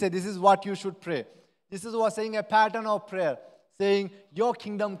 Jesus didn't say, this is what you should pray. Jesus was saying a pattern of prayer, saying, your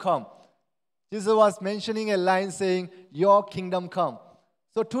kingdom come. Jesus was mentioning a line saying, your kingdom come.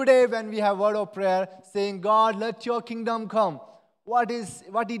 So today when we have word of prayer saying, God, let your kingdom come, what does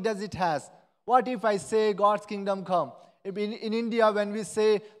it has? What if I say God's kingdom come? In India, when we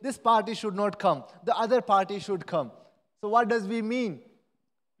say this party should not come, the other party should come. So what does we mean?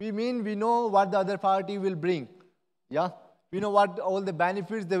 We mean we know what the other party will bring. Yeah? We know what all the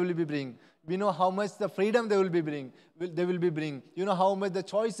benefits they will be bringing. We know how much the freedom they will be bringing. You know how much the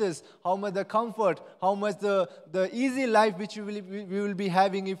choices, how much the comfort, how much the easy life which we will be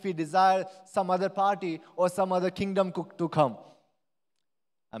having if we desire some other party or some other kingdom to come.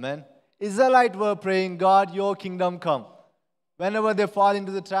 Amen. Israelites were praying, God, your kingdom come. Whenever they fall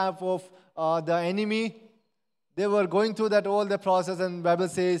into the trap of the enemy, they were going through that all the process, and the Bible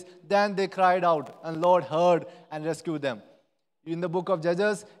says, then they cried out, and Lord heard and rescued them. In the book of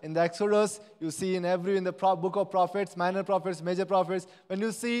Judges, in the Exodus, you see in the book of prophets, minor prophets, major prophets, when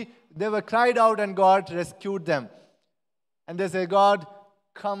you see they were cried out and God rescued them. And they say, God,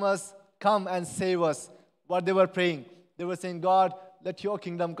 come and save us. What they were praying, they were saying, God, let your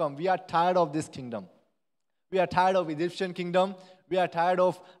kingdom come. We are tired of this kingdom. We are tired of Egyptian kingdom. We are tired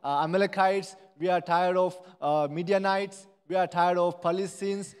of Amalekites. We are tired of Midianites. We are tired of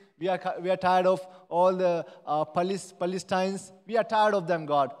Palestinians. We are tired of all the Palestinians. We are tired of them,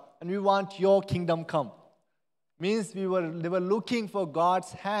 God. And we want your kingdom come. Means they were looking for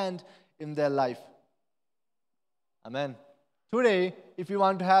God's hand in their life. Amen. Today, if you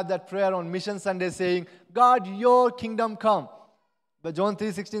want to have that prayer on Mission Sunday saying, God, your kingdom come. But John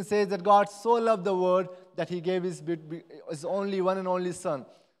 3:16 says that God so loved the world that he gave his only one and only Son,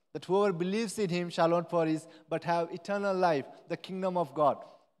 that whoever believes in him shall not perish, but have eternal life, the kingdom of God,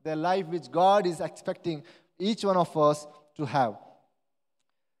 the life which God is expecting each one of us to have.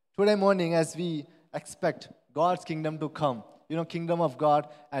 Today morning, as we expect God's kingdom to come, kingdom of God,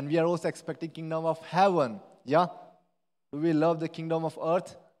 and we are also expecting kingdom of heaven, yeah? Do we love the kingdom of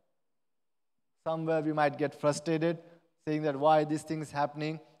earth? Somewhere we might get frustrated, saying that why these things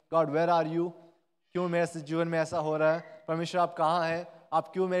happening? God, where are you? क्यों मेरे जीवन में ऐसा हो रहा है? परमेश्वर आप कहाँ हैं?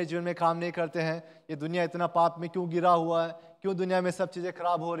 आप क्यों मेरे जीवन में काम नहीं करते हैं? ये दुनिया इतना पाप में क्यों गिरा हुआ है? क्यों दुनिया में सब चीजें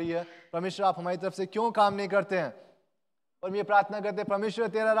खराब हो रही है? परमेश्वर आप हमारी तरफ से क्यों काम नहीं करते हैं? और हम ये प्रार्थना करते हैं, परमेश्वर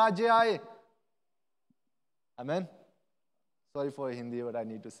तेरा राज्य आए. Amen. Sorry for Hindi, but I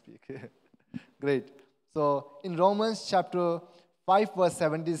need to speak. Great. So in Romans chapter 5 verse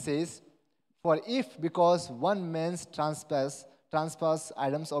 70 says, for if because one man's trespass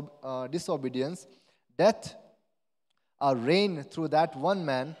Adam's disobedience, death reigned through that one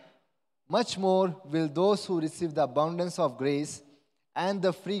man, much more will those who receive the abundance of grace and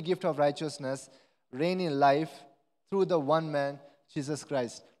the free gift of righteousness reign in life through the one man, Jesus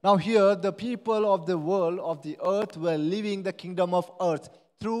Christ. Now here, the people of the world, of the earth, were living the kingdom of earth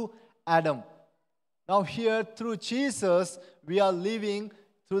through Adam. Now here, through Jesus, we are living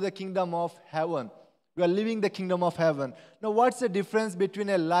through the kingdom of heaven. We are living the kingdom of heaven. Now what's the difference between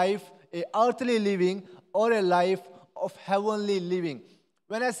a life, a earthly living, or a life of heavenly living?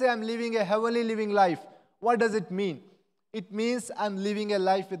 When I say I'm living a heavenly living life, what does it mean? It means I'm living a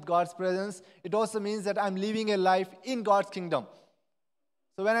life with God's presence. It also means that I'm living a life in God's kingdom.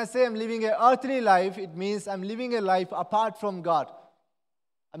 So when I say I'm living an earthly life, it means I'm living a life apart from God.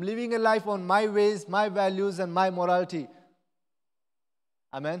 I'm living a life on my ways, my values, and my morality.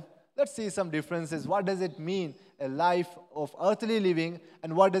 Amen. Let's see some differences. What does it mean, a life of earthly living,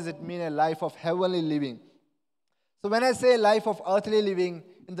 and what does it mean, a life of heavenly living? So when I say life of earthly living,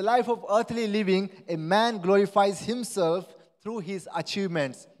 in the life of earthly living, a man glorifies himself through his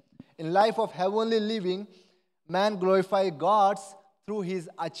achievements. In life of heavenly living, man glorifies God through his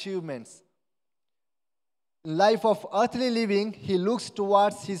achievements. In life of earthly living, he looks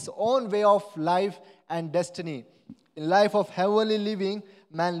towards his own way of life and destiny. In life of heavenly living,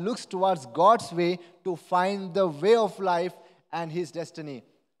 man looks towards God's way to find the way of life and his destiny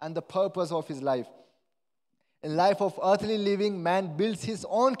and the purpose of his life. In life of earthly living, man builds his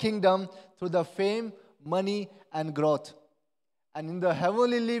own kingdom through the fame, money, and growth. And in the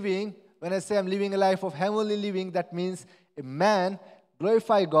heavenly living, when I say I'm living a life of heavenly living, that means a man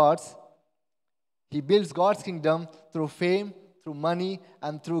glorifies God's. He builds God's kingdom through fame, through money,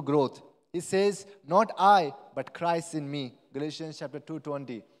 and through growth. He says, not I, but Christ in me. Galatians chapter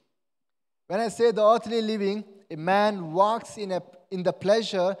 2:20. When I say the earthly living, a man walks in the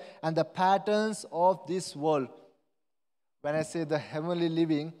pleasure and the patterns of this world. When I say the heavenly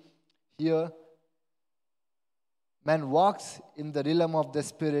living, here, man walks in the realm of the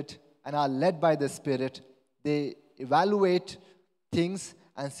Spirit and are led by the Spirit. They evaluate things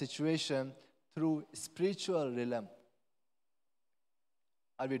and situations through spiritual realm.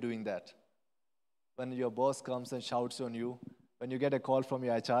 Are we doing that? When your boss comes and shouts on you, when you get a call from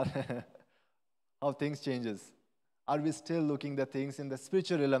your HR, how things changes? Are we still looking at things in the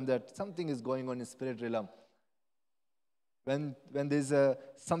spiritual realm that something is going on in spirit realm? When there's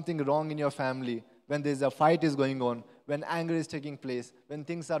something wrong in your family, when there's a fight is going on, when anger is taking place, when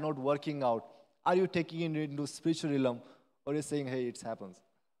things are not working out, are you taking it into spiritual realm, or are you saying, hey, it happens?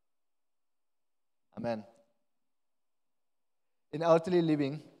 Amen. In earthly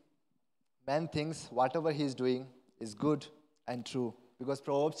living, man thinks whatever he is doing is good and true. Because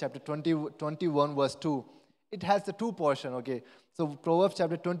Proverbs chapter 21 verse 2, it has the two portion, okay. So Proverbs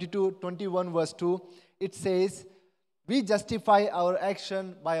chapter 21 verse 2, it says, we justify our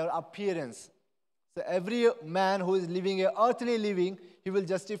action by our appearance. So every man who is living an earthly living, he will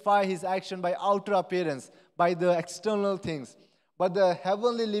justify his action by outer appearance, by the external things. But the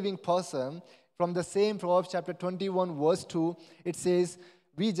heavenly living person, from the same Proverbs chapter 21 verse 2, it says,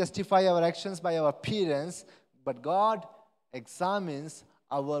 we justify our actions by our appearance, but God examines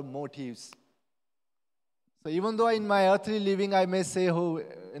our motives. So even though in my earthly living I may say, oh,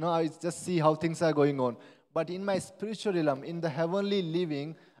 I just see how things are going on. But in my spiritual realm, in the heavenly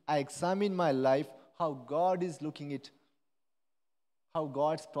living, I examine my life, how God is looking at it, how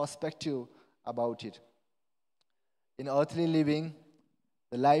God's perspective about it. In earthly living,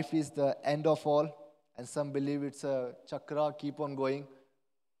 the life is the end of all, and some believe it's a chakra, keep on going.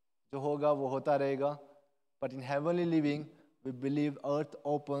 Jo hoga, wo hota rahega. But in heavenly living, we believe earth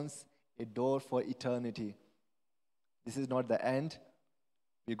opens a door for eternity. This is not the end.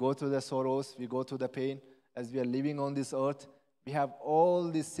 We go through the sorrows, we go through the pain. As we are living on this earth, we have all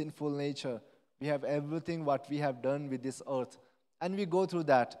this sinful nature. We have everything what we have done with this earth. And we go through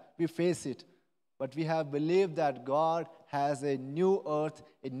that. We face it. But we have believed that God has a new earth,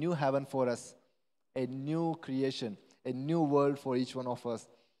 a new heaven for us, a new creation, a new world for each one of us.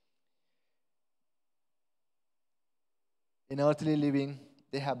 In earthly living,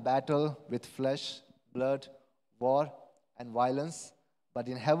 they have battle with flesh, blood, war, and violence. But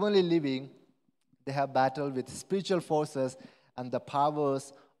in heavenly living, they have battle with spiritual forces and the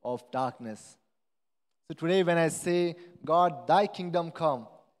powers of darkness. So today when I say, God, thy kingdom come,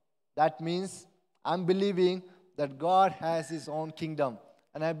 that means I'm believing that God has his own kingdom.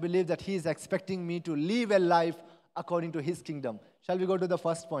 And I believe that he is expecting me to live a life according to his kingdom. Shall we go to the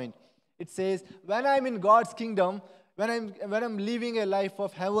first point? It says, when I'm in God's kingdom, when I'm living a life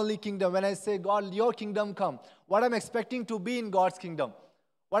of heavenly kingdom, when I say, God, your kingdom come, what I'm expecting to be in God's kingdom,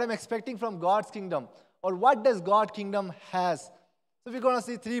 what I'm expecting from God's kingdom, or what does God's kingdom has. So we're going to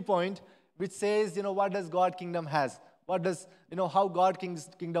see 3 points, which says, what does God's kingdom has? What does, how God's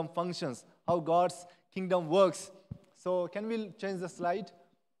kingdom functions, how God's kingdom works. So can we change the slide?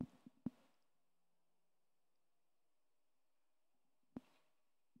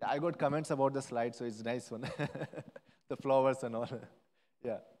 Yeah, I got comments about the slide, so it's a nice one. The flowers and all.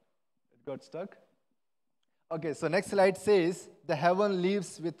 Yeah, it got stuck. Okay, so next slide says, the heaven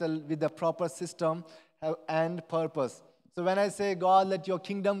lives with the proper system and purpose. So when I say, God, let your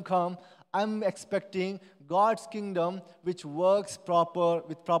kingdom come, I'm expecting God's kingdom which works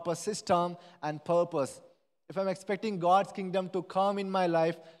with proper system and purpose. If I'm expecting God's kingdom to come in my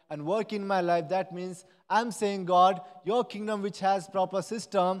life and work in my life, that means I'm saying, God, your kingdom which has proper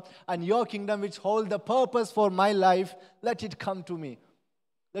system and your kingdom which holds the purpose for my life, let it come to me.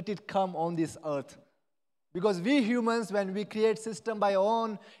 Let it come on this earth. Because we humans, when we create system by our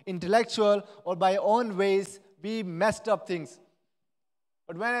own intellectual or by our own ways, we messed up things.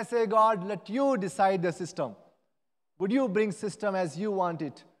 But when I say, God, let you decide the system, would you bring system as you want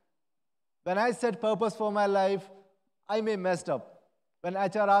it? When I set purpose for my life, I may messed up. When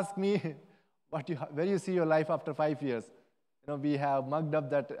HR asks me, where you see your life after 5 years? We have mugged up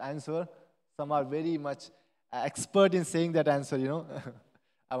that answer. Some are very much expert in saying that answer,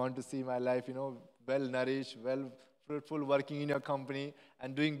 I want to see my life, well nourished, well fruitful, working in your company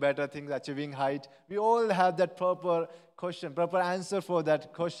and doing better things, achieving height. We all have that proper question, proper answer for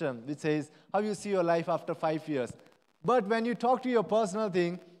that question, which says, how you see your life after 5 years. But when you talk to your personal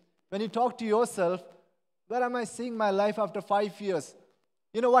thing, when you talk to yourself, where am I seeing my life after 5 years?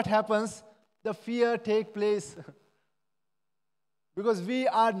 You know what happens? The fear take place. Because we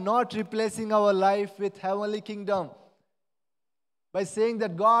are not replacing our life with heavenly kingdom. By saying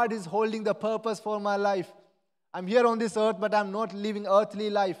that God is holding the purpose for my life. I'm here on this earth, but I'm not living earthly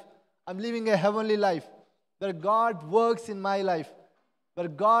life. I'm living a heavenly life. Where God works in my life. Where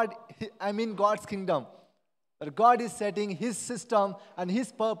I'm in God's kingdom. Where God is setting His system and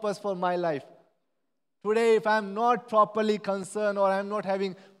His purpose for my life. Today, if I'm not properly concerned or I'm not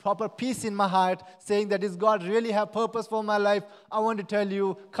having proper peace in my heart, saying that is God really have purpose for my life, I want to tell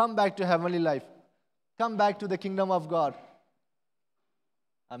you, come back to heavenly life. Come back to the kingdom of God.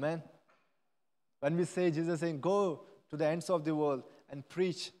 Amen. When we say, Jesus saying, go to the ends of the world and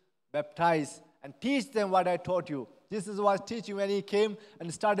preach, baptize, and teach them what I taught you. Jesus was teaching when He came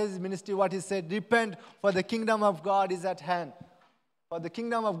and started His ministry, what He said, repent, for the kingdom of God is at hand. For the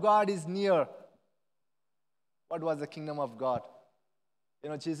kingdom of God is near. What was the kingdom of God?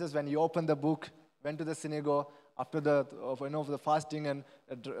 Jesus, when He opened the book, went to the synagogue after the fasting and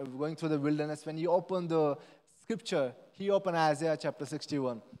going through the wilderness, when He opened the scripture, He opened Isaiah chapter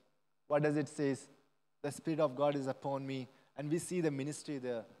 61. What does it say? The Spirit of God is upon me. And we see the ministry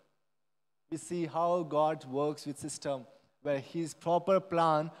there. We see how God works with system, where His proper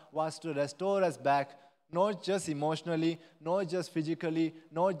plan was to restore us back, not just emotionally, not just physically,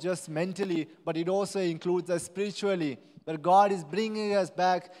 not just mentally, but it also includes us spiritually, where God is bringing us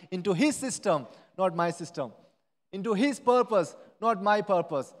back into His system, not my system, into His purpose, not my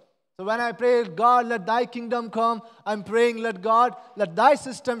purpose. So when I pray, God, let Thy kingdom come, I'm praying, let Thy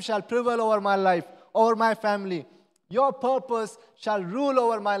system shall prevail over my life, over my family. Your purpose shall rule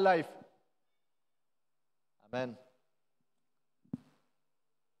over my life. Amen.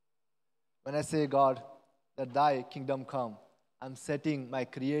 When I say, God, let Thy kingdom come, I'm setting my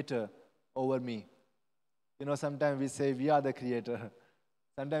Creator over me. Sometimes we say we are the Creator.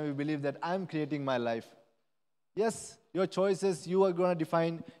 Sometimes we believe that I'm creating my life. Yes, your choices, you are going to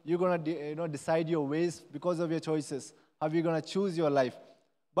define, you're going to decide your ways because of your choices. How you're going to choose your life.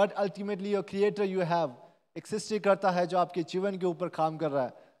 But ultimately, your Creator you have, एक सृष्टि करता है जो आपके जीवन के ऊपर काम कर रहा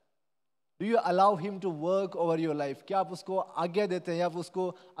है. Do you allow Him to work over your life? क्या आप उसको आज्ञा देते हैं या आप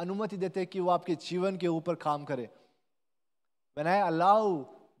उसको अनुमति देते हैं कि वो आपके जीवन के ऊपर काम करे? When I allow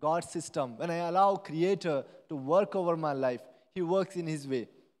God's system, when I allow Creator to work over my life, He works in His way.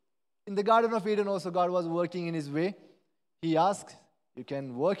 In the Garden of Eden also, God was working in His way. He asked, you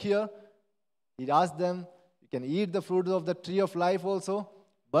can work here. He asked them, you can eat the fruit of the tree of life also.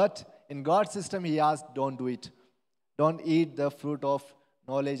 But in God's system, He asked, don't do it. Don't eat the fruit of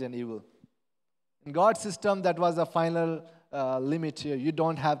knowledge and evil. In God's system, that was the final limit here. You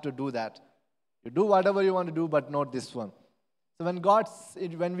don't have to do that. You do whatever you want to do, but not this one. So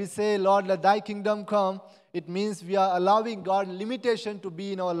when we say, Lord, let Thy kingdom come, it means we are allowing God's limitation to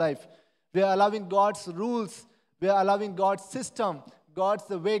be in our life. We are allowing God's rules. We are allowing God's system.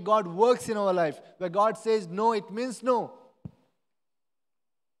 The way God works in our life. Where God says no, it means no.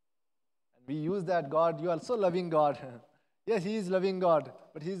 And we use that, God, you are so loving God. Yes, He is loving God,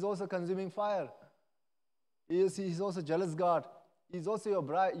 but He is also consuming fire. He is also jealous God. He is also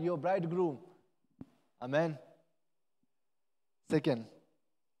your bridegroom. Amen. Second,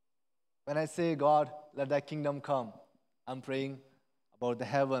 when I say, God, let Thy kingdom come, I'm praying about the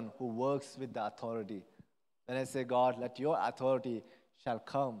heaven who works with the authority. When I say, God, let Your authority shall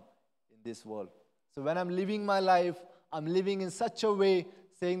come in this world. So when I'm living my life, I'm living in such a way,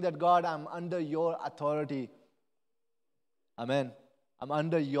 saying that, God, I'm under Your authority. Amen. I'm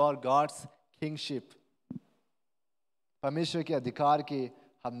under Your God's kingship. परमेश्वर के अधिकार के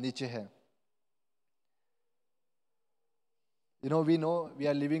हम नीचे हैं. We know we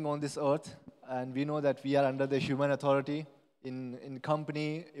are living on this earth, and we know that we are under the human authority in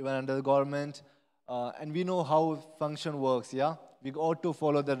company, even under the government, and we know how function works. Yeah, we ought to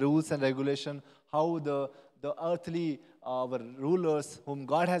follow the rules and regulation. How the earthly our rulers, whom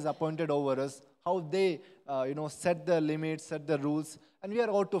God has appointed over us, how they set the limits, set the rules, and we are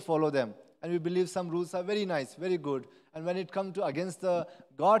ought to follow them. And we believe some rules are very nice, very good. And when it comes to against the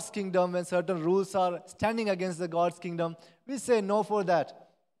God's kingdom, when certain rules are standing against the God's kingdom, we say no for that.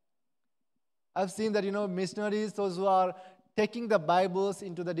 I've seen that, missionaries, those who are taking the Bibles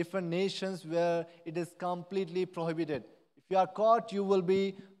into the different nations where it is completely prohibited. If you are caught, you will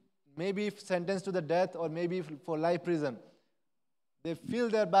be maybe sentenced to the death or maybe for life prison. They fill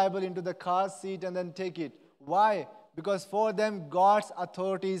their Bible into the car seat and then take it. Why? Because for them, God's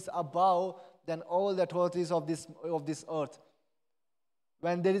authority is above than all the authorities of this earth.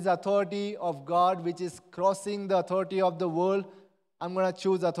 When there is authority of God which is crossing the authority of the world, I'm going to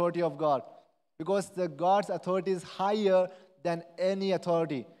choose the authority of God. Because God's authority is higher than any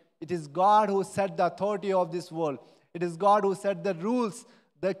authority. It is God who set the authority of this world. It is God who set the rules,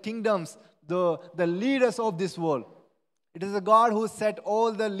 the kingdoms, the leaders of this world. It is a God who set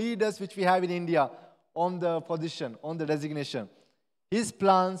all the leaders which we have in India on the position, on the designation. His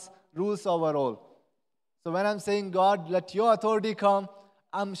plans rules over all. So when I'm saying, God, let your authority come,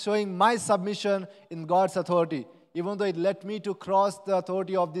 I'm showing my submission in God's authority, even though it led me to cross the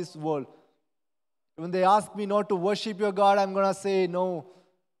authority of this world. When they ask me not to worship your God, I'm going to say no,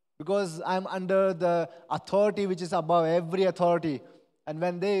 because I'm under the authority which is above every authority. And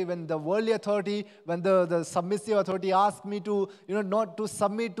when the worldly authority, when the submissive authority asks me to, not to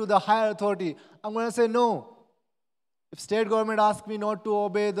submit to the higher authority, I'm going to say no. If state government asks me not to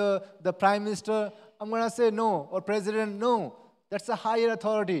obey the prime minister, I'm going to say no. Or president, no. That's a higher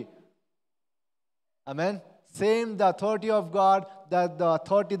authority. Amen. Same, the authority of God,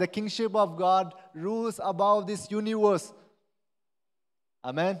 the kingship of God rules above this universe.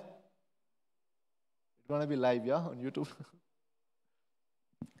 Amen. It's going to be live, yeah, on YouTube.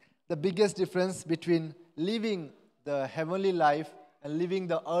 The biggest difference between living the heavenly life and living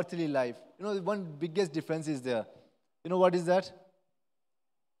the earthly life. One biggest difference is there. You know what is that?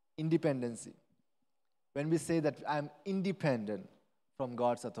 Independency. When we say that I'm independent from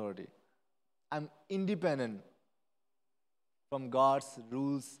God's authority, I'm independent from God's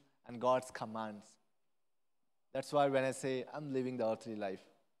rules and God's commands. That's why when I say I'm living the earthly life,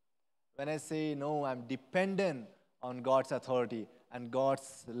 when I say no, I'm dependent on God's authority and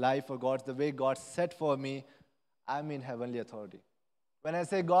God's life or the way God set for me, I'm in heavenly authority. When I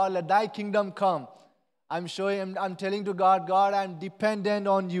say, God, let thy kingdom come, I'm telling to God, God, I'm dependent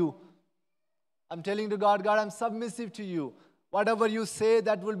on you. I'm telling to God, God, I'm submissive to you. Whatever you say,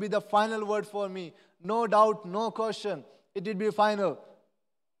 that will be the final word for me. No doubt, no question. It will be final.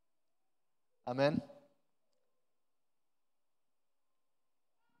 Amen.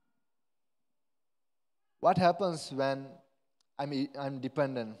 What happens when I'm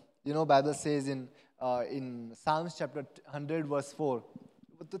dependent? Bible says in Psalms chapter 100 verse 4,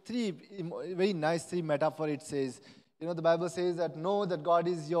 the very nice three metaphor it says. The Bible says that know that God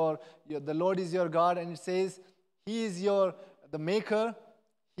is the Lord is your God, and it says He is the maker,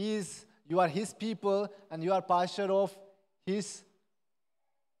 you are His people, and you are pasture of His,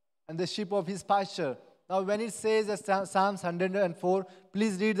 and the sheep of His pasture. Now when it says that Psalms 104,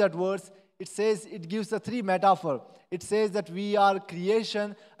 please read that verse. It gives the three metaphor. It says that we are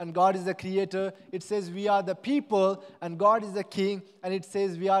creation and God is the creator. It says we are the people and God is the king. And it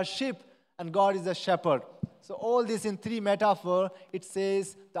says we are sheep and God is the shepherd. So all this in three metaphor, it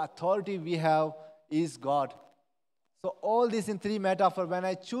says the authority we have is God. So all this in three metaphor, when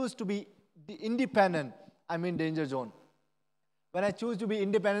I choose to be independent, I'm in danger zone. When I choose to be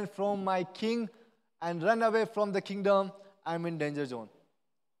independent from my king and run away from the kingdom, I'm in danger zone.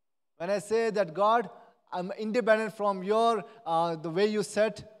 When I say that God, I'm independent from the way you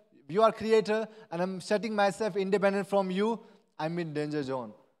set, you are creator, and I'm setting myself independent from you, I'm in danger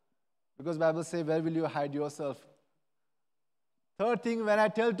zone. Because Bible says, where will you hide yourself? Third thing, when I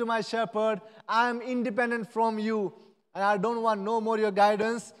tell to my shepherd, I'm independent from you, and I don't want no more your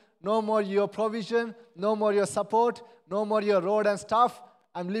guidance, no more your provision, no more your support, no more your road and stuff.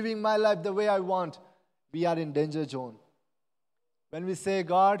 I'm living my life the way I want. We are in danger zone. When we say,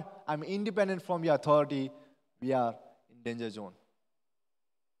 God, I'm independent from your authority, we are in danger zone.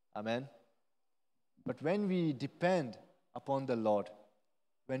 Amen. But when we depend upon the Lord,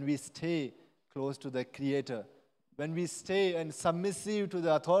 when we stay close to the Creator, when we stay and submissive to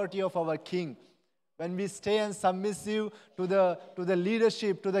the authority of our King, when we stay and submissive to the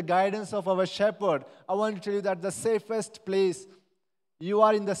leadership, to the guidance of our shepherd, I want to tell you that the safest place, you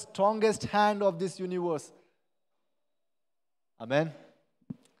are in the strongest hand of this universe. Amen.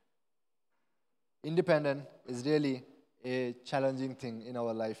 Independent is really a challenging thing in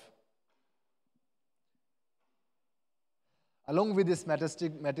our life. Along with this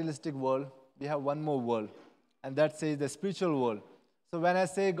materialistic world, we have one more world, and that says the spiritual world. So when I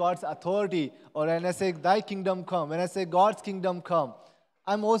say God's authority, or when I say thy kingdom come, when I say God's kingdom come,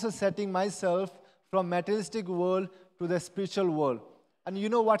 I'm also setting myself from materialistic world to the spiritual world. And you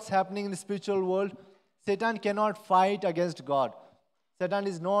know what's happening in the spiritual world? Satan cannot fight against God. Satan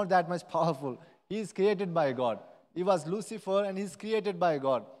is not that much powerful. He is created by God. He was Lucifer and he's created by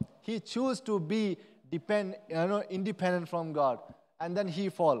God. He chose to be independent from God. And then he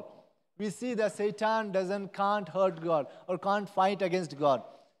fall. We see that Satan can't hurt God or can't fight against God.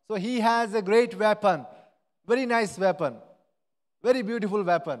 So he has a great weapon. Very nice weapon. Very beautiful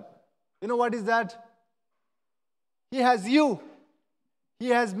weapon. You know what is that? He has you. He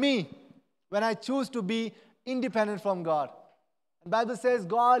has me. When I choose to be independent from God. The Bible says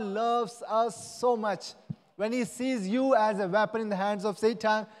God loves us so much. When he sees you as a weapon in the hands of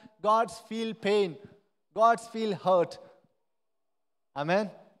Satan, God feel pain. God feel hurt.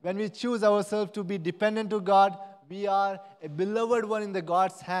 Amen. When we choose ourselves to be dependent to God, we are a beloved one in the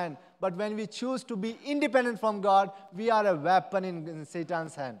God's hand. But when we choose to be independent from God, we are a weapon in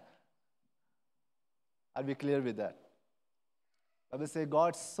Satan's hand. Are we clear with that? I will say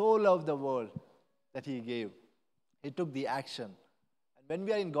God so loved the world that he gave. He took the action. And when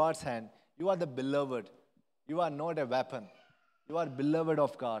we are in God's hand, you are the beloved. You are not a weapon. You are beloved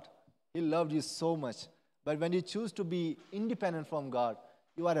of God. He loved you so much. But when you choose to be independent from God,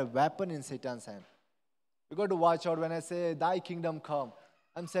 you are a weapon in Satan's hand. You got to watch out when I say, thy kingdom come.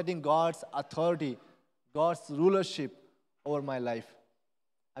 I'm setting God's authority, God's rulership over my life.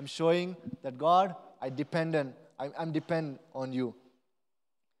 I'm showing that God, I'm dependent on you.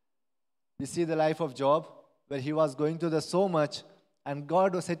 We see the life of Job, where he was going through so much, and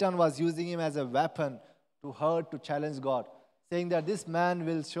Satan was using him as a weapon to hurt, to challenge God, saying that this man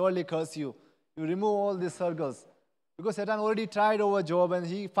will surely curse you. You remove all these circles. Because Satan already tried over Job, and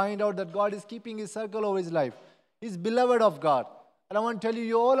he find out that God is keeping his circle over his life. He's beloved of God. And I want to tell you,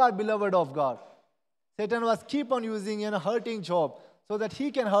 you all are beloved of God. Satan was keep on using and hurting Job so that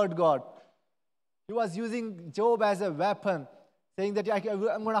he can hurt God. He was using Job as a weapon, saying that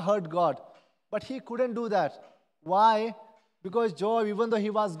I'm going to hurt God. But he couldn't do that. Why? Because Job, even though he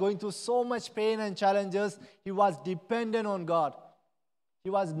was going through so much pain and challenges, he was dependent on God. He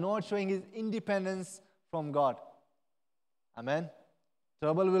was not showing his independence from God. Amen.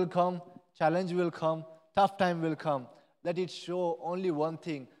 Trouble will come, challenge will come, tough time will come. Let it show only one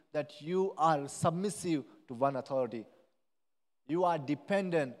thing, that you are submissive to one authority. You are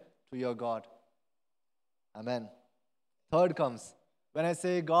dependent to your God. Amen. Third comes, when I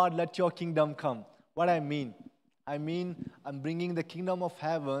say, God, let your kingdom come, what I mean? I mean, I'm bringing the kingdom of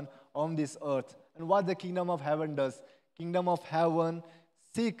heaven on this earth. And what the kingdom of heaven does? Kingdom of heaven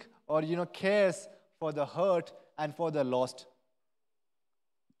cares for the hurt and for the lost.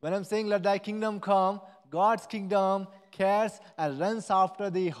 When I'm saying, let thy kingdom come, God's kingdom cares and runs after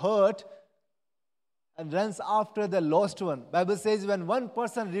the hurt and runs after the lost one. Bible says when one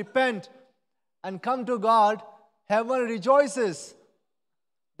person repent and come to God, heaven rejoices.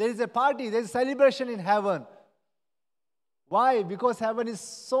 There is a party, there is a celebration in heaven. Why? Because heaven is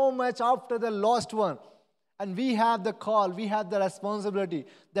so much after the lost one. And we have the call, we have the responsibility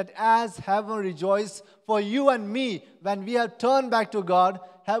that as heaven rejoices for you and me, when we have turned back to God,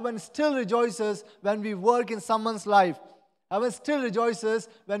 heaven still rejoices when we work in someone's life. Heaven still rejoices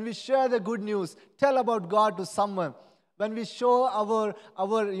when we share the good news, tell about God to someone. When we show our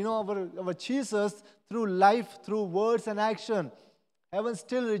Jesus through life, through words and action, heaven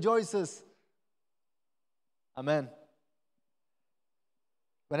still rejoices. Amen.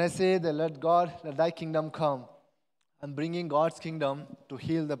 When I say that let thy kingdom come, I'm bringing God's kingdom to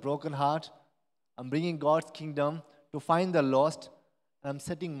heal the broken heart. I'm bringing God's kingdom to find the lost. And I'm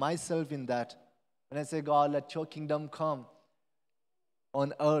setting myself in that. When I say, God, let your kingdom come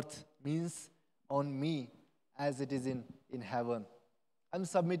on earth, means on me as it is in heaven. I'm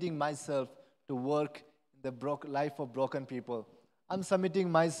submitting myself to work in the life of broken people. I'm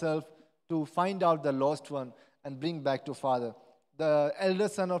submitting myself to find out the lost one and bring back to Father. The elder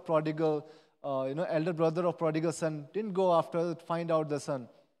son of prodigal, elder brother of prodigal son didn't go after to find out the son.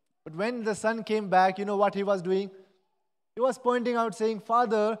 But when the son came back, you know what he was doing? He was pointing out saying,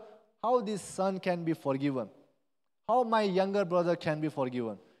 Father, how this son can be forgiven? How my younger brother can be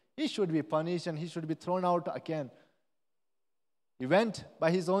forgiven? He should be punished and he should be thrown out again. He went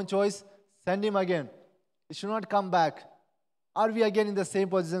by his own choice, send him again. He should not come back. Are we again in the same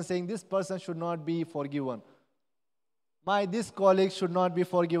position saying this person should not be forgiven? This colleague should not be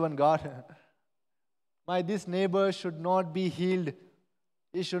forgiven, God. This neighbor should not be healed.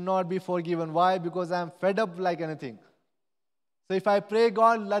 He should not be forgiven. Why? Because I am fed up like anything. So if I pray,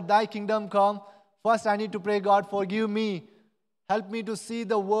 God, let thy kingdom come, first I need to pray, God, forgive me. Help me to see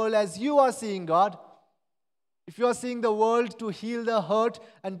the world as you are seeing, God. If you are seeing the world to heal the hurt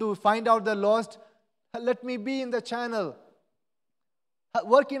and to find out the lost, let me be in the channel.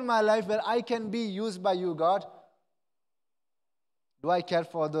 Work in my life where I can be used by you, God. Do I care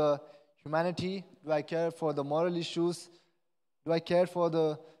for the humanity Do I care for the moral issues? Do I care for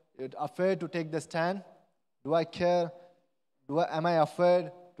the afraid to take the stand? Do I care? Am I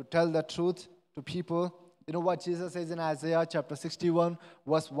afraid to tell the truth to people? You know what Jesus says in Isaiah chapter 61,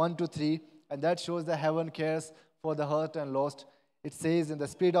 verse 1 to 3, and that shows that heaven cares for the hurt and lost. It says, "And the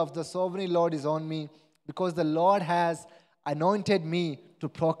Spirit of the sovereign Lord is on me, because the Lord has anointed me to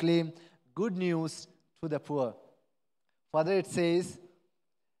proclaim good news to the poor." Further, it says,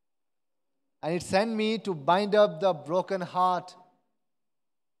 "And it sent me to bind up the broken heart."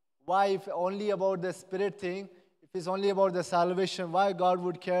 Why, if only about the spirit thing, if it's only about the salvation, why God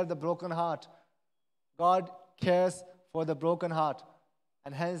would care the broken heart? God cares for the broken heart.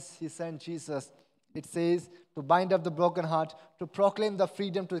 And hence He sent Jesus. It says to bind up the broken heart, to proclaim the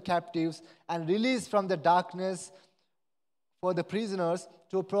freedom to the captives, and release from the darkness for the prisoners,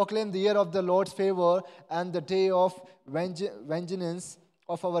 to proclaim the year of the Lord's favor and the day of vengeance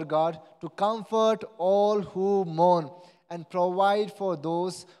of our God, to comfort all who mourn and provide for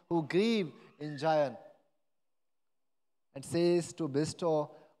those who grieve in Zion. It says to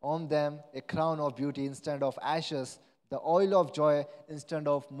bestow on them a crown of beauty instead of ashes, the oil of joy instead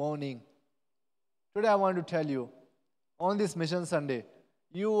of mourning. Today I want to tell you, on this Mission Sunday,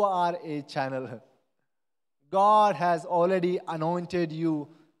 you are a channel. God has already anointed you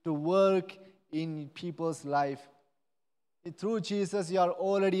to work in people's life. Through Jesus, you are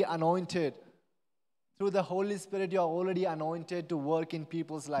already anointed. Through the Holy Spirit, you are already anointed to work in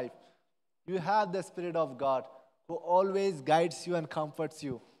people's life. You have the Spirit of God who always guides you and comforts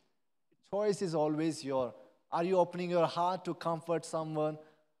you. Choice is always yours. Are you opening your heart to comfort someone?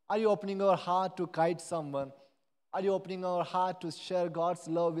 Are you opening your heart to guide someone? Are you opening your heart to share God's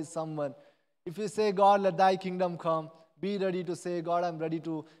love with someone? If you say, "God, let thy kingdom come," be ready to say, "God, I'm ready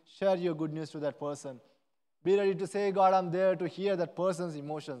to share your good news to that person." Be ready to say, "God, I'm there to hear that person's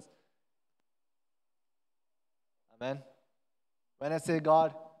emotions." Amen. When I say,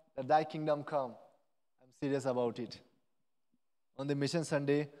 "God, let thy kingdom come," I'm serious about it. On the Mission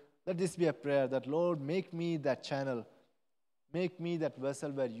Sunday, let this be a prayer that, "Lord, make me that channel. Make me that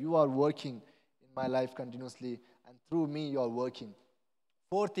vessel where you are working in my life continuously, and through me you are working."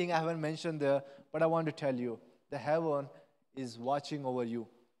 Fourth thing I haven't mentioned there, but I want to tell you, the heaven is watching over you.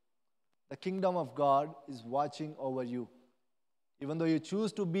 The kingdom of God is watching over you. Even though you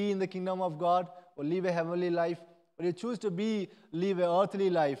choose to be in the kingdom of God or live a heavenly life, or you choose to live an earthly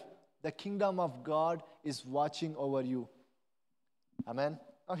life, the kingdom of God is watching over you. Amen.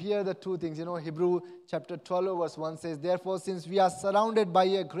 Now here are the two things. Hebrew chapter 12 verse 1 says, "Therefore, since we are surrounded by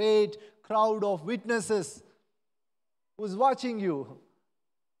a great crowd of witnesses," who's watching you,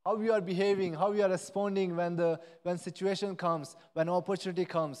 how you are behaving, how you are responding when situation comes, when opportunity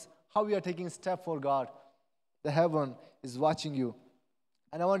comes, how you are taking step for God. The heaven is watching you.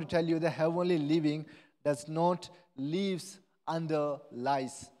 And I want to tell you, the heavenly living does not live under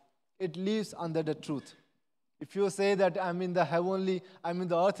lies. It lives under the truth. If you say that I'm in the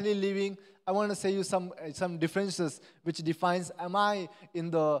earthly living, I want to say you some differences which defines, am I in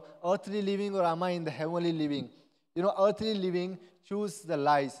the earthly living or am I in the heavenly living? Earthly living choose the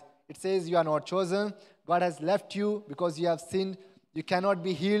lies. It says you are not chosen. God has left you because you have sinned. You cannot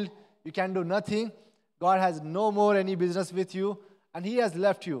be healed. You can do nothing. God has no more any business with you, and He has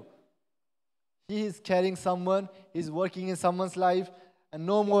left you. He is carrying someone. He is working in someone's life, and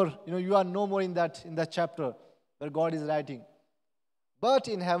no more. You are no more in that chapter where God is writing. But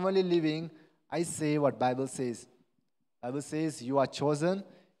in heavenly living, I say what Bible says. Bible says you are chosen,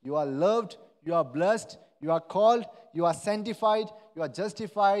 you are loved, you are blessed, you are called, you are sanctified, you are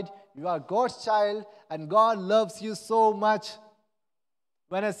justified, you are God's child, and God loves you so much.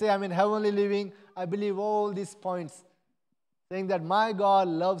 When I say I'm in heavenly living, I believe all these points, saying that my God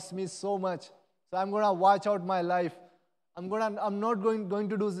loves me so much. So I'm going to watch out my life. I'm not going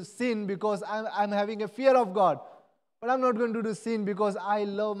to do sin because I'm having a fear of God. But I'm not going to do sin because I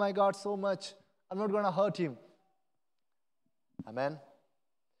love my God so much. I'm not going to hurt Him. Amen.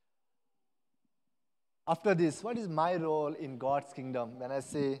 After this, what is my role in God's kingdom? When I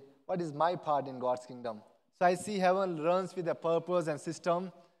say, what is my part in God's kingdom? So I see heaven runs with a purpose and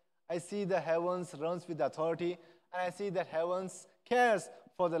system. I see the heavens runs with authority. And I see that heavens cares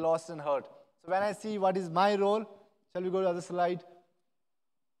for the lost and hurt. So when I see what is my role, shall we go to the other slide?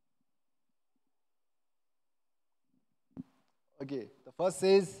 Okay, the first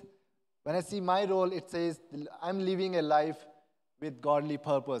says, when I see my role, it says, I'm living a life with godly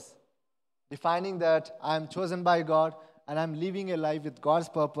purpose. Defining that I am chosen by God and I'm living a life with God's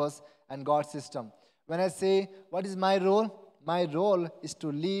purpose and God's system. When I say, what is my role? My role is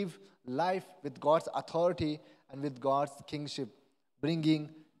to live life with God's authority and with God's kingship, bringing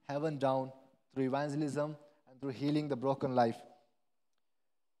heaven down through evangelism, and through healing the broken life.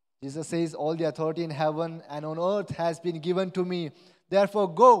 Jesus says, all the authority in heaven and on earth has been given to me.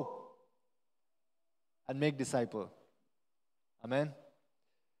 Therefore, go and make disciples. Amen.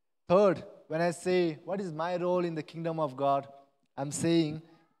 Third, when I say, what is my role in the kingdom of God? I'm saying,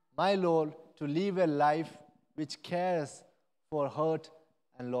 my role to live a life which cares for hurt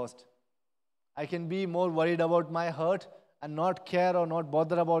and lost. I can be more worried about my hurt and not care or not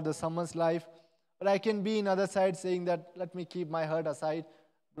bother about the someone's life. But I can be in other side saying that, let me keep my hurt aside.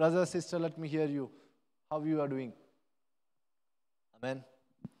 Brother, sister, let me hear you, how you are doing. Amen.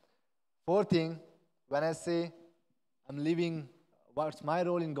 Fourth thing, when I say I'm living, what's my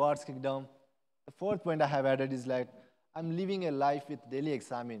role in God's kingdom? The fourth point I have added is like, I'm living a life with daily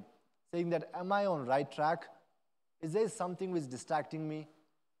examine. Saying that, am I on right track? Is there something which is distracting me?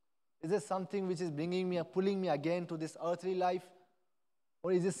 Is there something which is bringing me or pulling me again to this earthly life?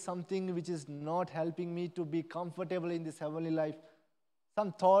 Or is this something which is not helping me to be comfortable in this heavenly life?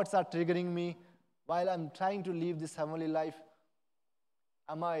 Some thoughts are triggering me while I'm trying to live this heavenly life.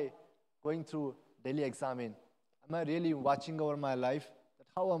 Am I going through daily examine? Am I really watching over my life? That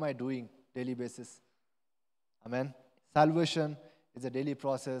how am I doing daily basis? Amen. Salvation is a daily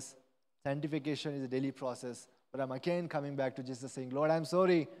process. Sanctification is a daily process. But I'm again coming back to Jesus saying, Lord, I'm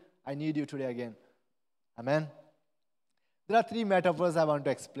sorry. I need you today again. Amen. There are three metaphors I want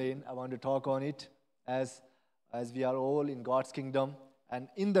to explain. I want to talk on it as we are all in God's kingdom and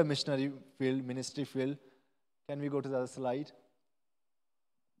in the missionary field, ministry field. Can we go to the other slide?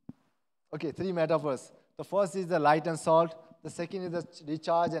 Okay, three metaphors. The first is the light and salt. The second is the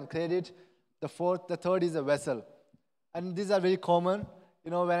recharge and credit. The third is a vessel. And these are very common.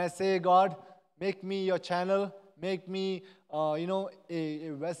 You know, when I say, God, make me your channel, make me, a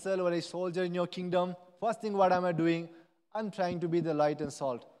vessel or a soldier in your kingdom. First thing, what am I doing? I'm trying to be the light and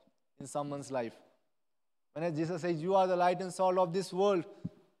salt in someone's life. When Jesus says, you are the light and salt of this world.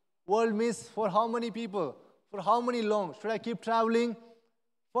 World means for how many people? For how many long? Should I keep traveling?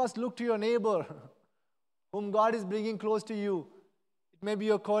 First, look to your neighbor, whom God is bringing close to you. It may be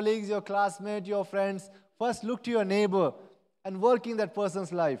your colleagues, your classmates, your friends. First, look to your neighbor and work in that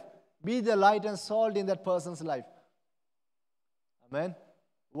person's life. Be the light and salt in that person's life. Amen.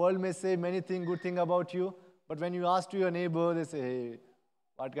 World may say many things, good thing about you, but when you ask to your neighbor, they say, hey,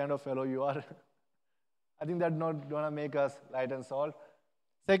 what kind of fellow you are? I think that's not going to make us light and salt.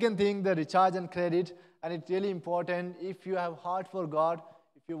 Second thing, the recharge and credit. And it's really important, if you have heart for God,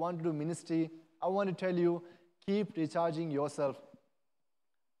 if you want to do ministry, I want to tell you, keep recharging yourself.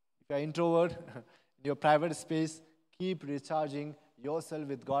 If you're an introvert, in your private space, keep recharging yourself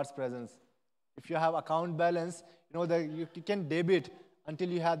with God's presence. If you have account balance, you know that you can debit until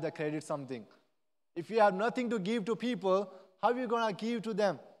you have the credit something. If you have nothing to give to people, how are you going to give to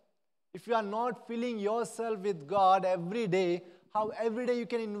them? If you are not filling yourself with God every day, how every day you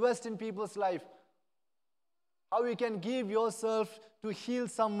can invest in people's life? How you can give yourself to heal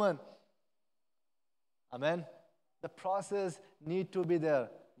someone? Amen. The process need to be there.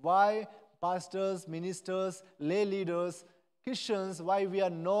 Why pastors, ministers, lay leaders, Christians, why we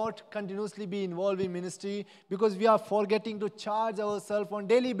are not continuously be involved in ministry? Because we are forgetting to charge ourselves on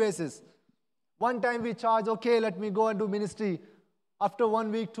daily basis. One time we charge, okay, let me go and do ministry. After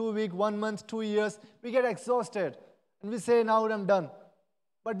 1 week, 2 weeks, 1 month, 2 years, we get exhausted. And we say, now I'm done.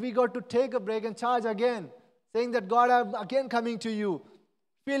 But we got to take a break and charge again. Saying that, God, I'm again coming to you.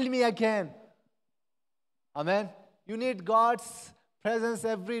 Fill me again. Amen. You need God's presence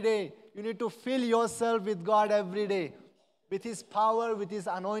every day. You need to fill yourself with God every day. With His power, with His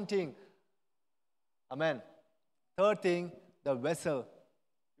anointing. Amen. Third thing, the vessel.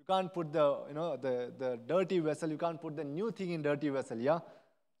 You can't put the dirty vessel, you can't put the new thing in dirty vessel, yeah?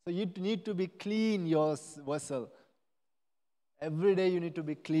 So you need to be clean, your vessel. Every day you need to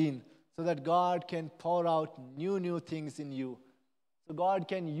be clean so that God can pour out new things in you. So God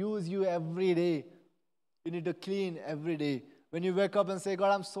can use you every day. You need to clean every day. When you wake up and say,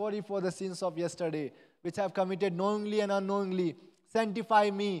 God, I'm sorry for the sins of yesterday, which I've committed knowingly and unknowingly.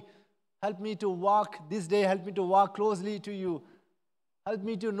 Sanctify me. Help me to walk this day. Help me to walk closely to you. Help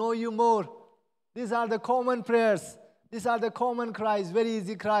me to know you more. These are the common prayers. These are the common cries. Very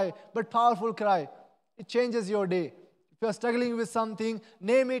easy cry, but powerful cry. It changes your day. If you're struggling with something,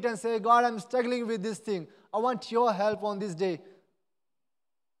 name it and say, God, I'm struggling with this thing. I want your help on this day.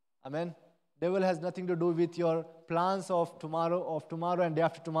 Amen. Devil has nothing to do with your plans of tomorrow and day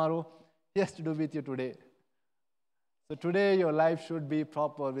after tomorrow. He has to do with you today. So today your life should be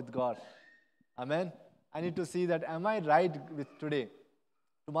proper with God. Amen. I need to see that, am I right with today?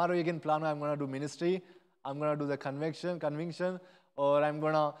 Tomorrow you can plan, I'm going to do ministry, I'm going to do the conviction, or I'm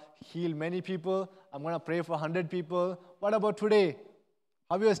going to heal many people. I'm going to pray for 100 people. What about today?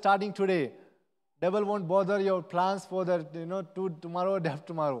 How are you starting today? Devil won't bother your plans for the, tomorrow, day after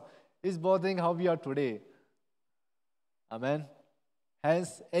tomorrow. He's bothering how we are today. Amen.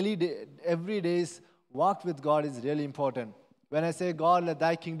 Hence, every day's walk with God is really important. When I say, God, let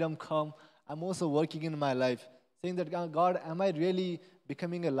thy kingdom come, I'm also working in my life. Saying that, God, am I really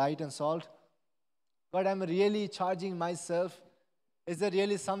becoming a light and salt? God, am I really charging myself? Is there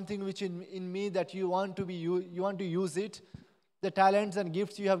really something which in me that you want to use it? The talents and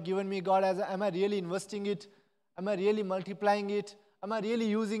gifts you have given me, God, am I really investing it? Am I really multiplying it? Am I really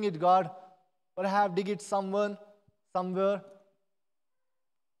using it, God? Or I have dig it somewhere? Amen.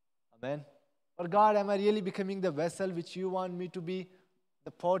 Or God, am I really becoming the vessel which you want me to be?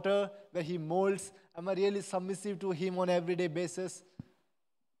 The potter where he molds? Am I really submissive to him on an everyday basis?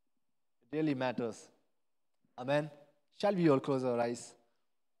 It really matters. Amen. Shall we all close our eyes?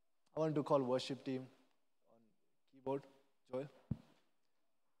 I want to call worship team on keyboard. Joel.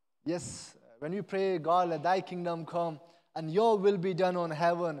 Yes, when we pray, God, let thy kingdom come and your will be done on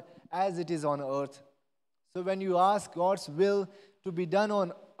heaven as it is on earth. So when you ask God's will to be done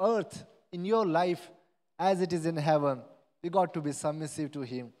on earth in your life as it is in heaven, we got to be submissive to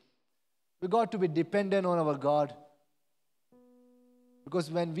him. We got to be dependent on our God. Because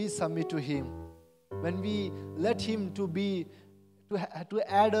when we submit to him, when we let him to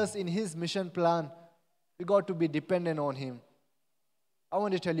add us in his mission plan, we got to be dependent on him. I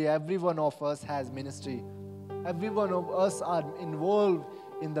want to tell you, every one of us has ministry. Every one of us are involved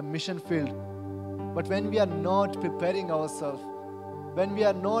in the mission field. But when we are not preparing ourselves, when we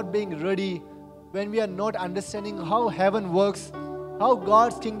are not being ready, when we are not understanding how heaven works, how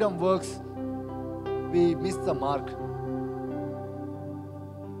God's kingdom works, we miss the mark.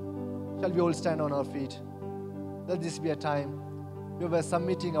 Shall we all stand on our feet? Let this be a time where we are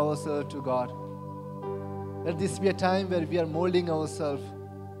submitting ourselves to God. Let this be a time where we are molding ourselves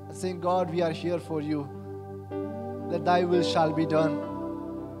and saying, God, we are here for you. Let thy will shall be done.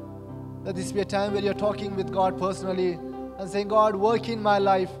 Let this be a time where you're talking with God personally and saying, God, work in my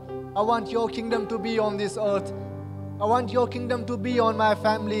life. I want your kingdom to be on this earth. I want your kingdom to be on my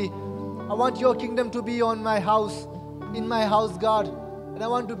family. I want your kingdom to be on my house, in my house, God. And I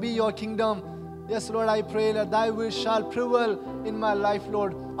want to be your kingdom. Yes, Lord, I pray that thy will shall prevail in my life,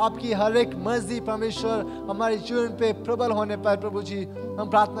 Lord. आपकी हर एक मर्जी परमेश्वर हमारे जीवन पे प्रबल होने पर प्रभु जी हम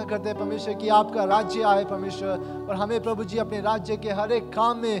प्रार्थना करते हैं परमेश्वर कि आपका राज्य आए परमेश्वर और हमें प्रभु जी अपने राज्य के हर एक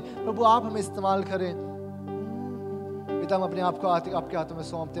काम में प्रभु आप हमें इस्तेमाल करें पिता हम अपने आप को आपके हाथों में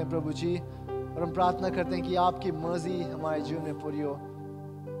सौंपते हैं प्रभु जी और हम प्रार्थना करते हैं कि आपकी मर्जी हमारे जीवन में पूरी हो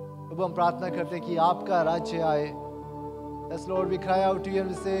प्रभु हम प्रार्थना करते हैं कि आपका राज्य आए Yes, Lord, we cry out to you and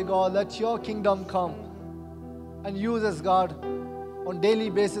we say, God, let your kingdom come and use us, God, on daily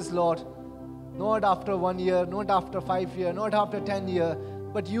basis, Lord. Not after 1 year, not after 5 years, not after 10 years,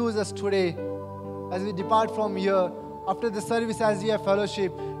 but use us today as we depart from here. After the service, as we have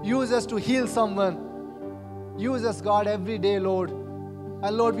fellowship, use us to heal someone. Use us, God, every day, Lord.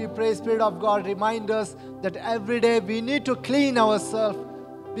 And Lord, we pray, Spirit of God, remind us that every day we need to clean ourselves.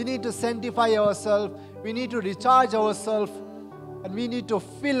 We need to sanctify ourselves. We need to recharge ourselves. And we need to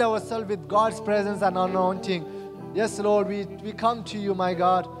fill ourselves with God's presence and anointing. Yes, Lord, we come to you, my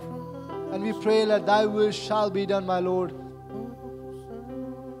God. And we pray that thy will shall be done, my Lord.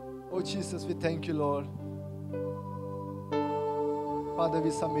 Oh, Jesus, we thank you, Lord. Father,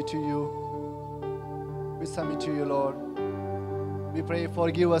 we submit to you. We submit to you, Lord. We pray,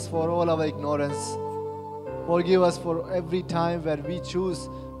 forgive us for all our ignorance. Forgive us for every time where we choose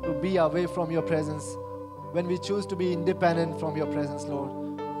to be away from your presence. When we choose to be independent from your presence, Lord.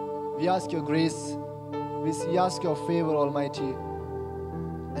 We ask your grace. We ask your favor, Almighty.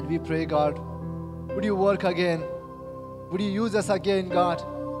 And we pray, God, would you work again? Would you use us again, God?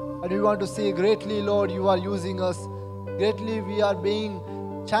 And we want to see greatly, Lord, you are using us. Greatly we are being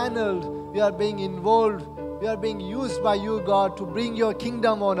channeled. We are being involved. We are being used by you, God, to bring your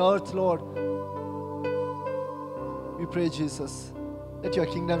kingdom on earth, Lord. We pray, Jesus, that your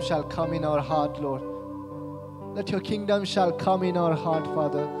kingdom shall come in our heart, Lord. That your kingdom shall come in our heart,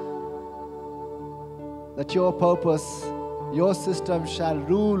 Father. That your purpose, your system shall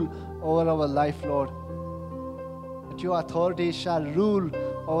rule over our life, Lord. That your authority shall rule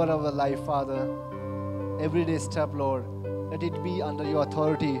over our life, Father. Everyday step, Lord. Let it be under your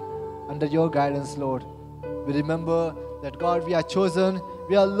authority, under your guidance, Lord. We remember that, God, we are chosen,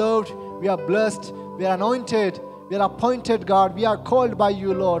 we are loved, we are blessed, we are anointed, we are appointed, God. We are called by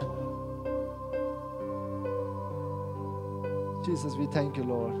you, Lord. Jesus, we thank you,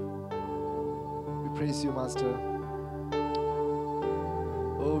 Lord. We praise you, Master.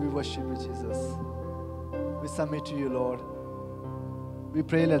 Oh, we worship you, Jesus. We submit to you, Lord. We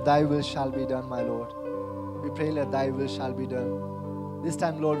pray that thy will shall be done, my Lord. We pray that thy will shall be done. This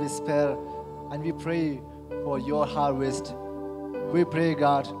time, Lord, we spare and we pray for your harvest. We pray,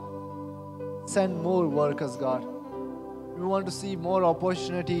 God, send more workers, God. We want to see more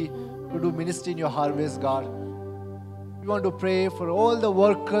opportunity to do ministry in your harvest, God. We want to pray for all the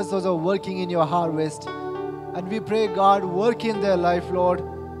workers, those who are working in your harvest. And we pray, God, work in their life, Lord.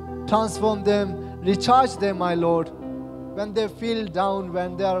 Transform them, recharge them, my Lord. When they feel down,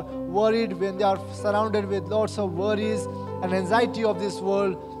 when they are worried, when they are surrounded with lots of worries and anxiety of this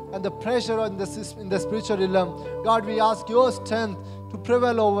world and the pressure in the spiritual realm, God, we ask your strength to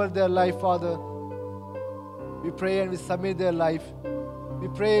prevail over their life, Father. We pray and we submit their life. We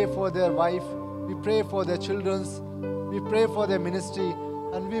pray for their wife. We pray for their children's. We pray for their ministry.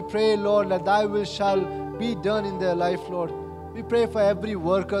 And we pray, Lord, that thy will shall be done in their life, Lord. We pray for every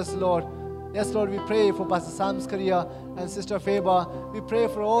workers, Lord. Yes, Lord, we pray for Pastor Sam's career and Sister Feba. We pray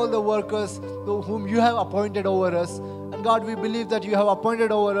for all the workers whom you have appointed over us. And God, we believe that you have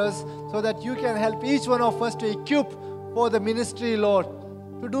appointed over us so that you can help each one of us to equip for the ministry, Lord,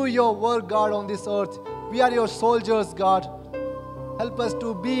 to do your work, God, on this earth. We are your soldiers, God. Help us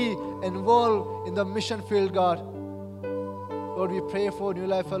to be involved in the mission field, God. Lord, we pray for New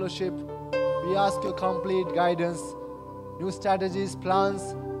Life Fellowship. We ask your complete guidance, new strategies, plans,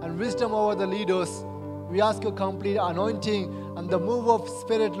 and wisdom over the leaders. We ask your complete anointing and the move of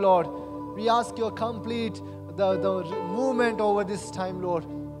Spirit, Lord. We ask your complete the movement over this time, Lord.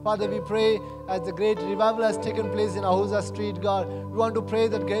 Father, we pray as the great revival has taken place in Ahuza Street, God. We want to pray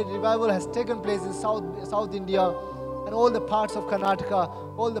that great revival has taken place in South India and all the parts of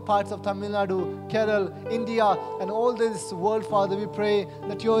Karnataka, all the parts of Tamil Nadu, Kerala, India, and all this world, Father. We pray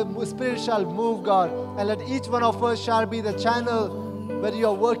that your Spirit shall move, God, and let each one of us shall be the channel where you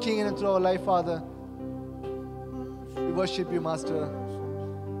are working in and through our life, Father. We worship you, Master.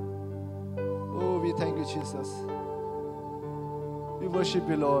 Oh, we thank you, Jesus. We worship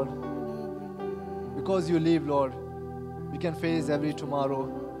you, Lord. Because you live, Lord, we can face every tomorrow.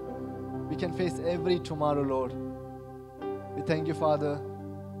 We can face every tomorrow, Lord. We thank you, Father.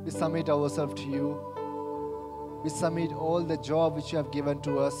 We submit ourselves to you. We submit all the job which you have given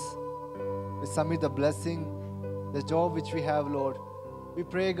to us. We submit the blessing, the job which we have, Lord. We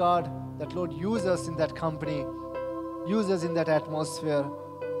pray, God, that, Lord, use us in that company. Use us in that atmosphere.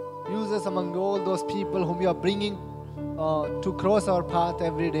 Use us among all those people whom you are bringing to cross our path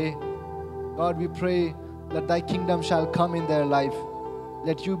every day. God, we pray that thy kingdom shall come in their life.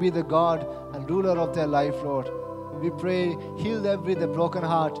 Let you be the God and ruler of their life, Lord. We pray, heal the broken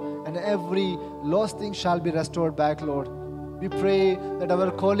heart, and every lost thing shall be restored back, Lord. We pray that our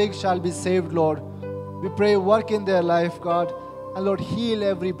colleagues shall be saved, Lord. We pray, work in their life, God. And Lord, heal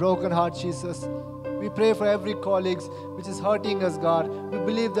every broken heart, Jesus. We pray for every colleague which is hurting us, God. We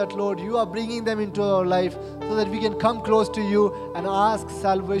believe that, Lord, you are bringing them into our life so that we can come close to you and ask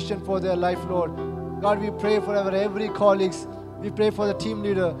salvation for their life, Lord. God, we pray for our every colleague. We pray for the team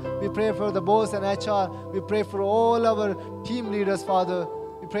leader. We pray for the boss and HR. We pray for all our team leaders, Father.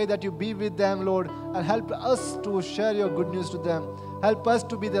 We pray that you be with them, Lord, and help us to share your good news to them. Help us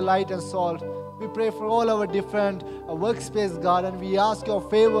to be the light and salt. We pray for all our different workspace, God, and we ask your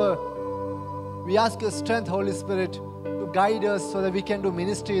favor. We ask your strength, Holy Spirit, to guide us so that we can do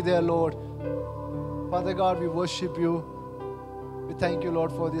ministry there, Lord. Father God, we worship you. We thank you,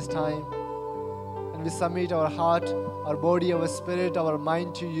 Lord, for this time. And we submit our heart, our body, our spirit, our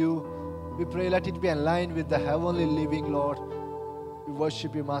mind to you. We pray, let it be aligned with the heavenly living, Lord. We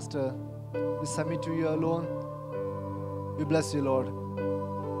worship you, Master. We submit to you alone. We bless you, Lord.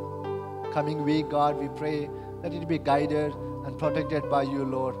 Coming week, God, we pray, let it be guided and protected by you,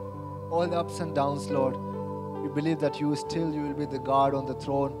 Lord. All the ups and downs, Lord. We believe that you will be the God on the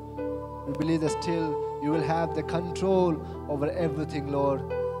throne. We believe that still you will have the control over everything, Lord.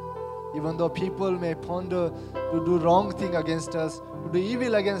 Even though people may ponder to do wrong thing against us, to do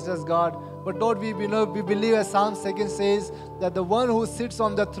evil against us, God. But Lord, we believe as Psalm 2 says, that the one who sits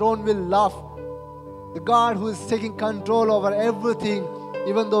on the throne will laugh. The God who is taking control over everything,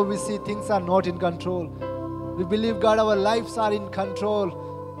 even though we see things are not in control. We believe, God, our lives are in control.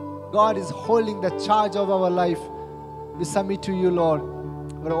 God is holding the charge of our life. We submit to you, Lord.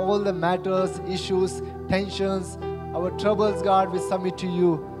 For all the matters, issues, tensions, our troubles, God, we submit to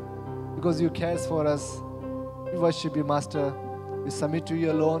you because you cares for us. We worship you, Master. We submit to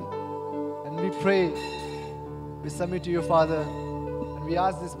you alone. And we pray. We submit to you, Father. And we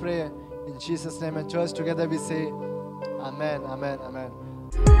ask this prayer in Jesus' name. And church, together we say, Amen, Amen, Amen.